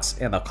thoughts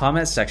in the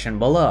comment section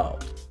below.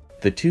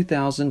 The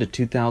 2000 to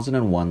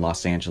 2001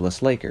 Los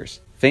Angeles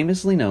Lakers,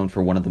 famously known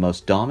for one of the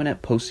most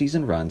dominant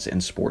postseason runs in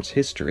sports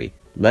history,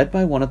 led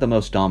by one of the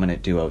most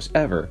dominant duos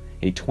ever,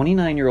 a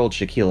 29-year-old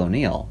Shaquille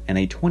O'Neal and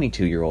a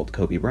 22-year-old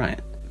Kobe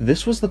Bryant.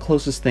 This was the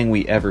closest thing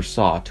we ever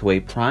saw to a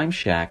prime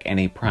Shaq and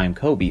a prime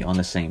Kobe on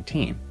the same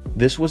team.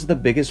 This was the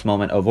biggest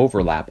moment of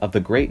overlap of the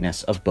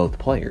greatness of both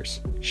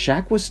players.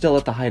 Shaq was still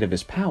at the height of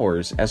his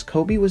powers as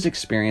Kobe was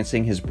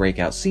experiencing his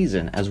breakout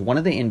season as one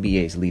of the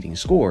NBA's leading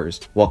scorers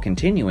while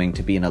continuing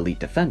to be an elite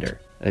defender.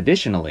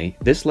 Additionally,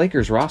 this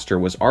Lakers roster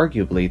was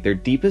arguably their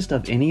deepest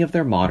of any of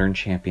their modern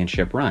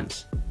championship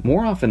runs.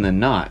 More often than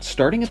not,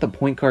 starting at the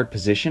point guard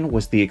position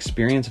was the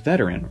experienced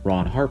veteran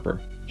Ron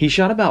Harper. He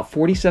shot about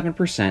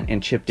 47%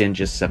 and chipped in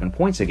just 7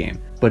 points a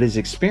game, but his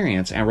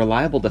experience and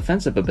reliable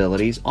defensive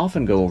abilities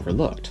often go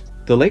overlooked.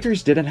 The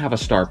Lakers didn't have a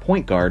star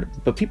point guard,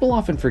 but people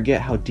often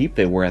forget how deep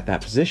they were at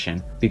that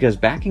position because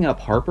backing up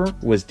Harper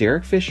was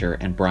Derek Fisher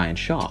and Brian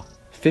Shaw.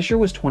 Fisher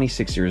was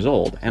 26 years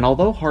old, and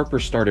although Harper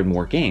started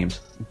more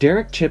games,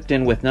 Derek chipped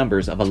in with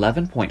numbers of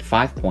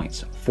 11.5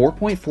 points,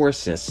 4.4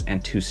 assists,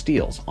 and 2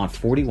 steals on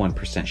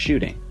 41%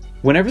 shooting.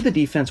 Whenever the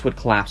defense would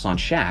collapse on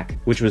Shaq,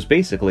 which was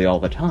basically all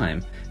the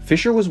time,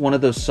 Fisher was one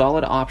of those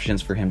solid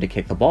options for him to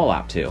kick the ball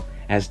out to,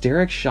 as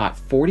Derek shot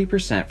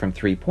 40% from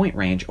 3-point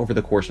range over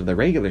the course of the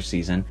regular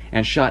season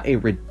and shot a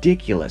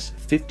ridiculous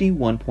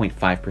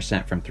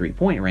 51.5% from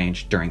 3-point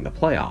range during the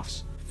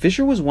playoffs.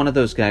 Fisher was one of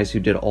those guys who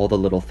did all the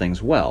little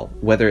things well,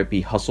 whether it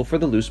be hustle for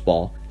the loose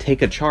ball,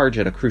 take a charge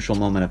at a crucial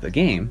moment of the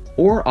game,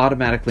 or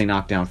automatically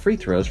knock down free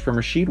throws from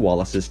Rasheed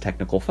Wallace's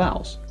technical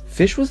fouls.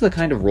 Fish was the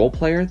kind of role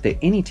player that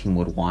any team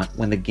would want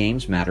when the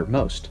games mattered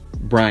most.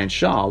 Brian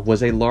Shaw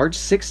was a large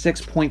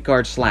 6'6" point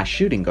guard /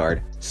 shooting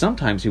guard.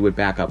 Sometimes he would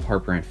back up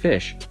Harper and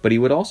Fish, but he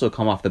would also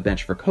come off the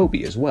bench for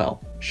Kobe as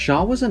well.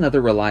 Shaw was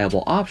another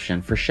reliable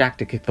option for Shaq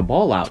to kick the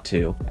ball out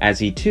to, as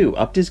he too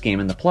upped his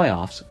game in the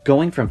playoffs,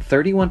 going from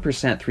 31%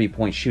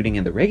 3-point shooting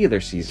in the regular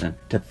season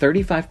to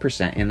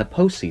 35% in the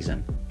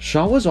postseason.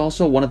 Shaw was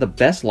also one of the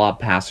best lob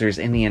passers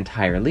in the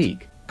entire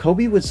league.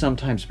 Kobe would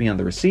sometimes be on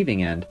the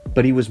receiving end,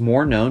 but he was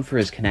more known for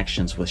his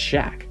connections with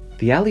Shaq.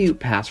 The alley-oop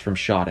pass from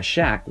Shaw to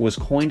Shaq was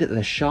coined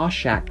the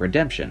Shaw-Shaq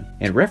Redemption,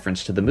 in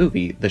reference to the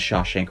movie The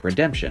Shawshank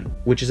Redemption,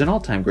 which is an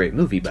all-time great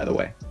movie, by the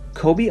way.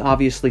 Kobe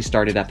obviously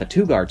started at the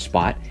 2-guard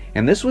spot,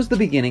 and this was the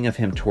beginning of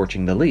him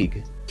torching the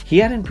league. He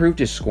had improved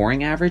his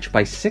scoring average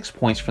by 6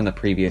 points from the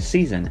previous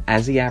season,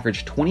 as he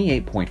averaged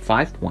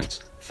 28.5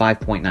 points,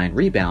 5.9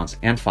 rebounds,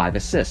 and 5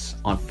 assists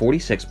on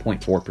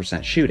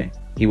 46.4% shooting.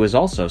 He was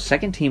also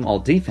second-team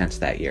All-Defense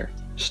that year.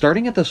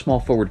 Starting at the small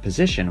forward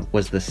position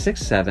was the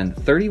 6'7",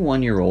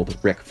 31-year-old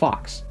Rick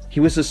Fox. He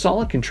was a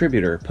solid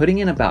contributor, putting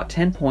in about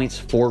 10 points,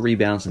 4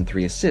 rebounds, and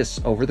 3 assists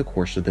over the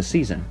course of the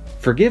season.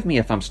 Forgive me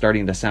if I'm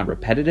starting to sound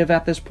repetitive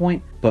at this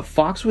point, but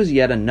Fox was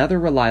yet another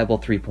reliable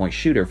 3-point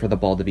shooter for the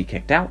ball to be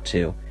kicked out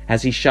to,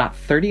 as he shot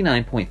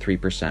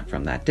 39.3%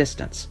 from that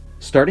distance.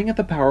 Starting at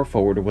the power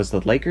forward was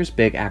the Lakers'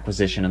 big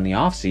acquisition in the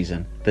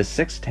offseason, the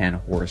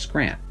 6'10" Horace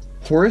Grant.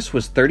 Horace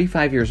was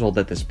 35 years old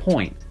at this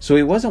point, so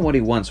he wasn't what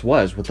he once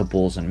was with the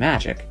Bulls and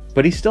Magic,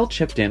 but he still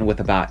chipped in with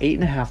about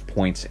 8.5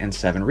 points and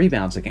 7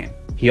 rebounds a game.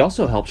 He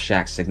also helped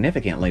Shaq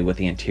significantly with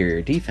the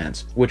interior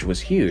defense, which was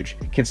huge,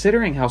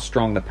 considering how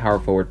strong the power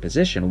forward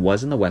position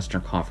was in the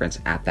Western Conference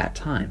at that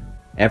time.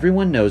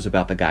 Everyone knows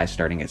about the guy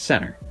starting at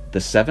center, the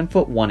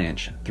 7-foot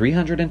 1-inch,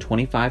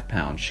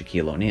 325-pound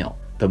Shaquille O'Neal,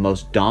 the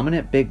most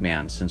dominant big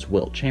man since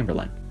Wilt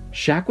Chamberlain.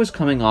 Shaq was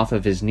coming off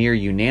of his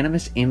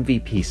near-unanimous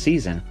MVP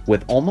season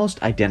with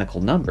almost identical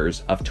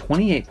numbers of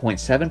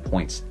 28.7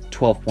 points,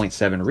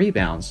 12.7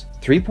 rebounds,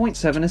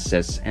 3.7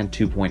 assists, and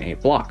 2.8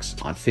 blocks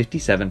on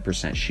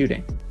 57%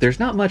 shooting.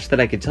 There's not much that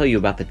I could tell you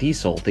about the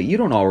Diesel that you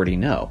don't already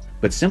know,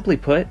 but simply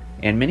put,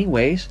 in many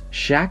ways,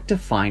 Shaq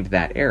defined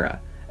that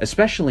era,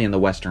 especially in the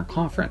Western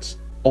Conference.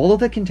 All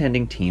of the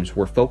contending teams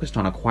were focused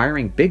on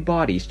acquiring big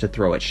bodies to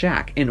throw at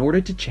Shaq in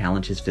order to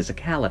challenge his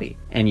physicality,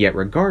 and yet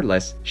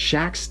regardless,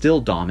 Shaq still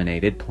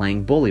dominated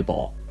playing bully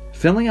ball.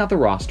 Filling out the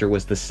roster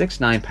was the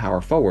 6'9"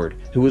 power forward,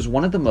 who was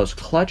one of the most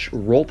clutch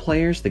role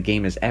players the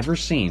game has ever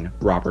seen,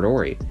 Robert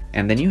Horry.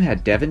 And then you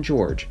had Devin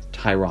George,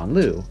 Tyronn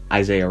Lue,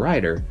 Isaiah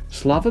Ryder,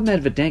 Slava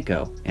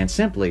Medvedenko, and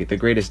simply the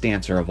greatest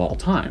dancer of all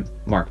time,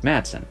 Mark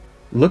Madsen.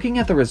 Looking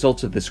at the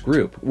results of this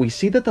group, we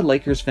see that the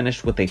Lakers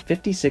finished with a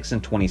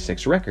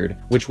 56-26 record,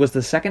 which was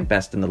the second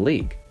best in the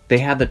league. They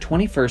had the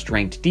 21st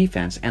ranked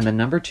defense and the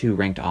number 2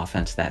 ranked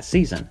offense that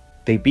season.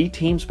 They beat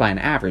teams by an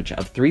average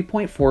of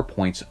 3.4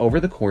 points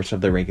over the course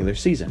of the regular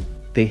season.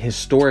 They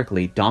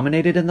historically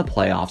dominated in the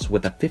playoffs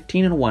with a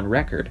 15-1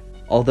 record,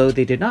 although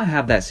they did not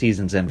have that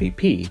season's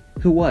MVP,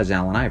 who was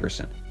Allen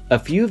Iverson. A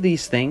few of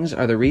these things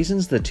are the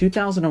reasons the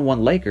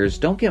 2001 Lakers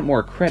don't get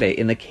more credit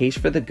in the case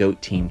for the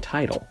GOAT team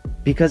title,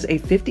 because a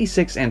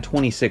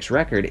 56-26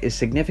 record is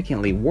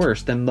significantly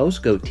worse than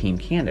most GOAT team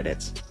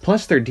candidates.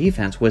 Plus, their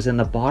defense was in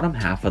the bottom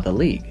half of the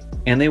league.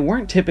 And they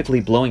weren't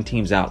typically blowing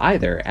teams out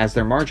either, as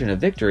their margin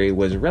of victory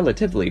was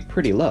relatively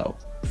pretty low.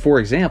 For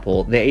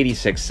example, the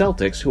 '86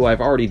 Celtics, who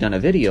I've already done a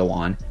video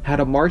on,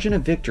 had a margin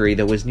of victory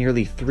that was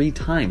nearly 3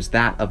 times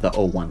that of the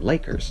 '01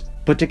 Lakers.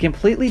 But to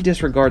completely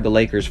disregard the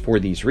Lakers for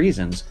these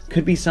reasons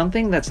could be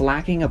something that's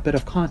lacking a bit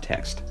of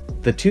context.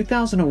 The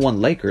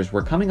 2001 Lakers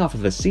were coming off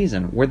of a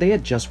season where they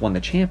had just won the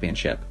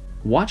championship.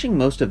 Watching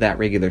most of that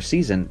regular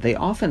season, they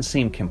often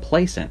seemed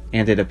complacent,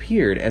 and it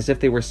appeared as if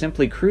they were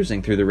simply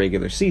cruising through the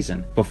regular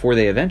season before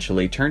they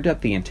eventually turned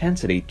up the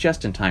intensity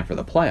just in time for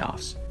the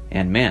playoffs.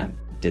 And man,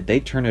 did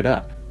they turn it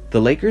up. The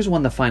Lakers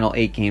won the final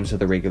 8 games of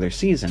the regular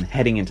season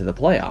heading into the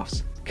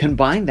playoffs.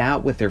 Combine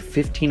that with their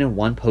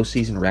 15-1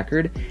 postseason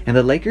record, and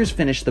the Lakers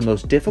finished the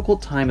most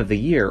difficult time of the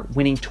year,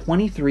 winning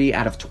 23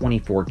 out of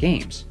 24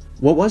 games.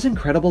 What was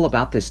incredible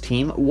about this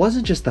team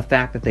wasn't just the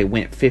fact that they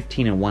went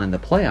 15-1 in the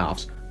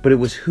playoffs, but it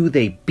was who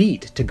they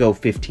beat to go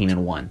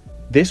 15-1.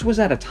 This was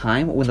at a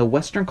time when the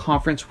Western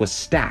Conference was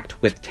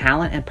stacked with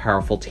talent and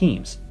powerful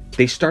teams.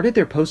 They started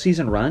their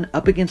postseason run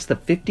up against the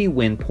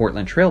 50-win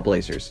Portland Trail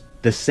Blazers,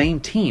 the same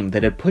team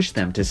that had pushed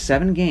them to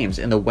 7 games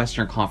in the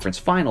Western Conference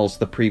Finals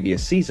the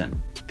previous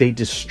season. They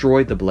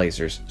destroyed the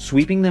Blazers,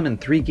 sweeping them in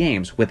 3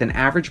 games with an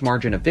average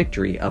margin of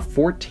victory of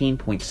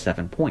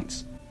 14.7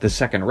 points. The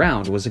second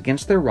round was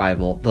against their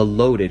rival, the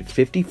loaded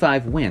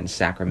 55-win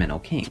Sacramento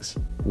Kings.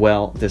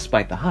 Well,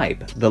 despite the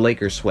hype, the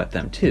Lakers swept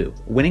them too,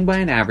 winning by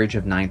an average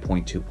of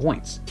 9.2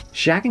 points.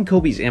 Shaq and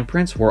Kobe's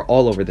imprints were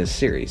all over this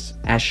series,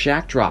 as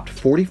Shaq dropped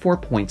 44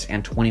 points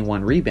and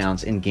 21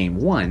 rebounds in Game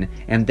 1,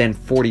 and then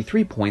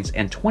 43 points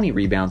and 20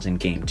 rebounds in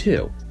Game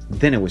 2.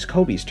 Then it was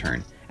Kobe's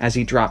turn, as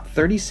he dropped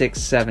 36,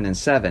 7, and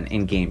 7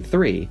 in Game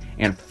 3,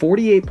 and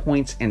 48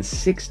 points and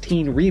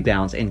 16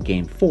 rebounds in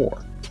Game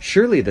 4.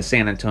 Surely the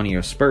San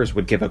Antonio Spurs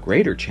would give a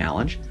greater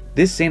challenge.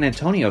 This San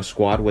Antonio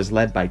squad was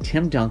led by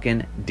Tim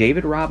Duncan,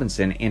 David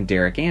Robinson, and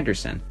Derek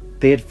Anderson.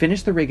 They had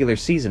finished the regular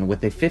season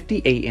with a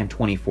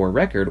 58-24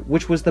 record,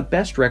 which was the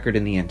best record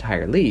in the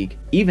entire league,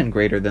 even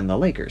greater than the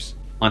Lakers.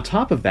 On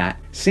top of that,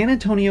 San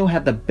Antonio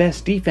had the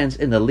best defense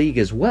in the league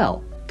as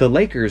well. The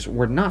Lakers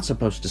were not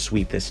supposed to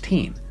sweep this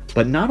team.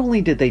 But not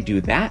only did they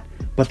do that,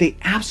 but they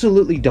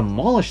absolutely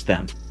demolished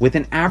them with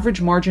an average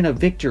margin of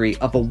victory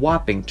of a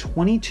whopping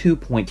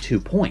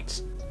 22.2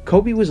 points.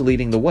 Kobe was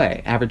leading the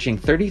way, averaging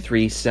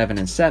 33, 7,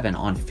 and 7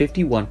 on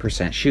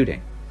 51%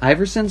 shooting.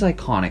 Iverson's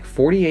iconic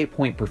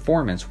 48-point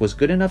performance was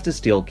good enough to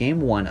steal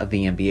Game 1 of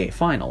the NBA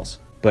Finals.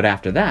 But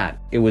after that,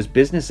 it was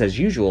business as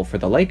usual for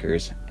the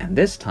Lakers, and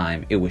this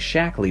time it was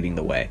Shaq leading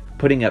the way,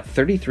 putting up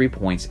 33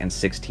 points and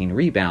 16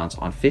 rebounds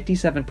on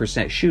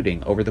 57%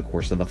 shooting over the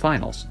course of the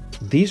finals.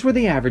 These were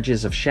the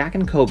averages of Shaq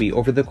and Kobe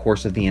over the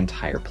course of the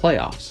entire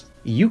playoffs.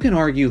 You can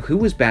argue who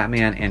was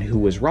Batman and who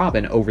was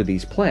Robin over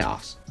these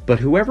playoffs, but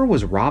whoever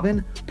was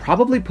Robin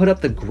probably put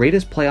up the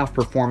greatest playoff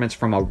performance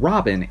from a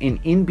Robin in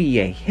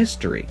NBA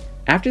history.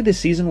 After the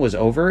season was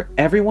over,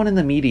 everyone in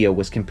the media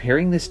was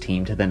comparing this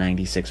team to the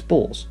 '96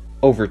 Bulls.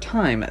 Over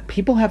time,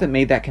 people haven't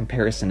made that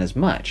comparison as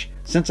much,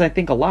 since I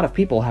think a lot of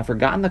people have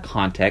forgotten the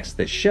context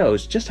that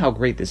shows just how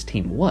great this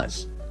team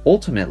was.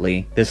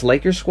 Ultimately, this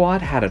Lakers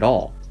squad had it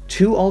all.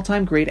 2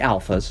 all-time great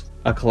alphas,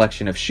 A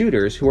collection of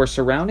shooters who are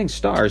surrounding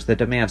stars that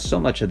demand so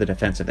much of the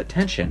defensive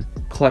attention,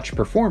 clutch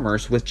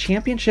performers with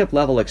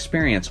championship-level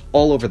experience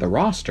all over the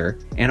roster,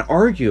 and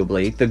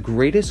arguably the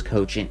greatest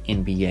coach in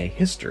NBA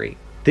history.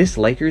 This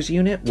Lakers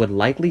unit would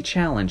likely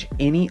challenge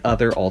any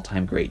other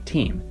all-time great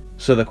team.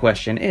 So the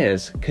question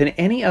is, could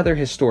any other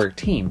historic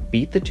team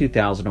beat the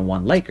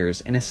 2001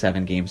 Lakers in a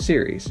 7-game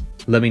series?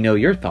 Let me know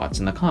your thoughts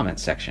in the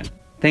comments section.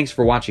 Thanks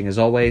for watching as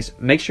always.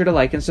 Make sure to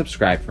like and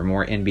subscribe for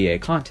more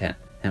NBA content,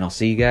 and I'll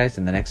see you guys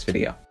in the next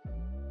video.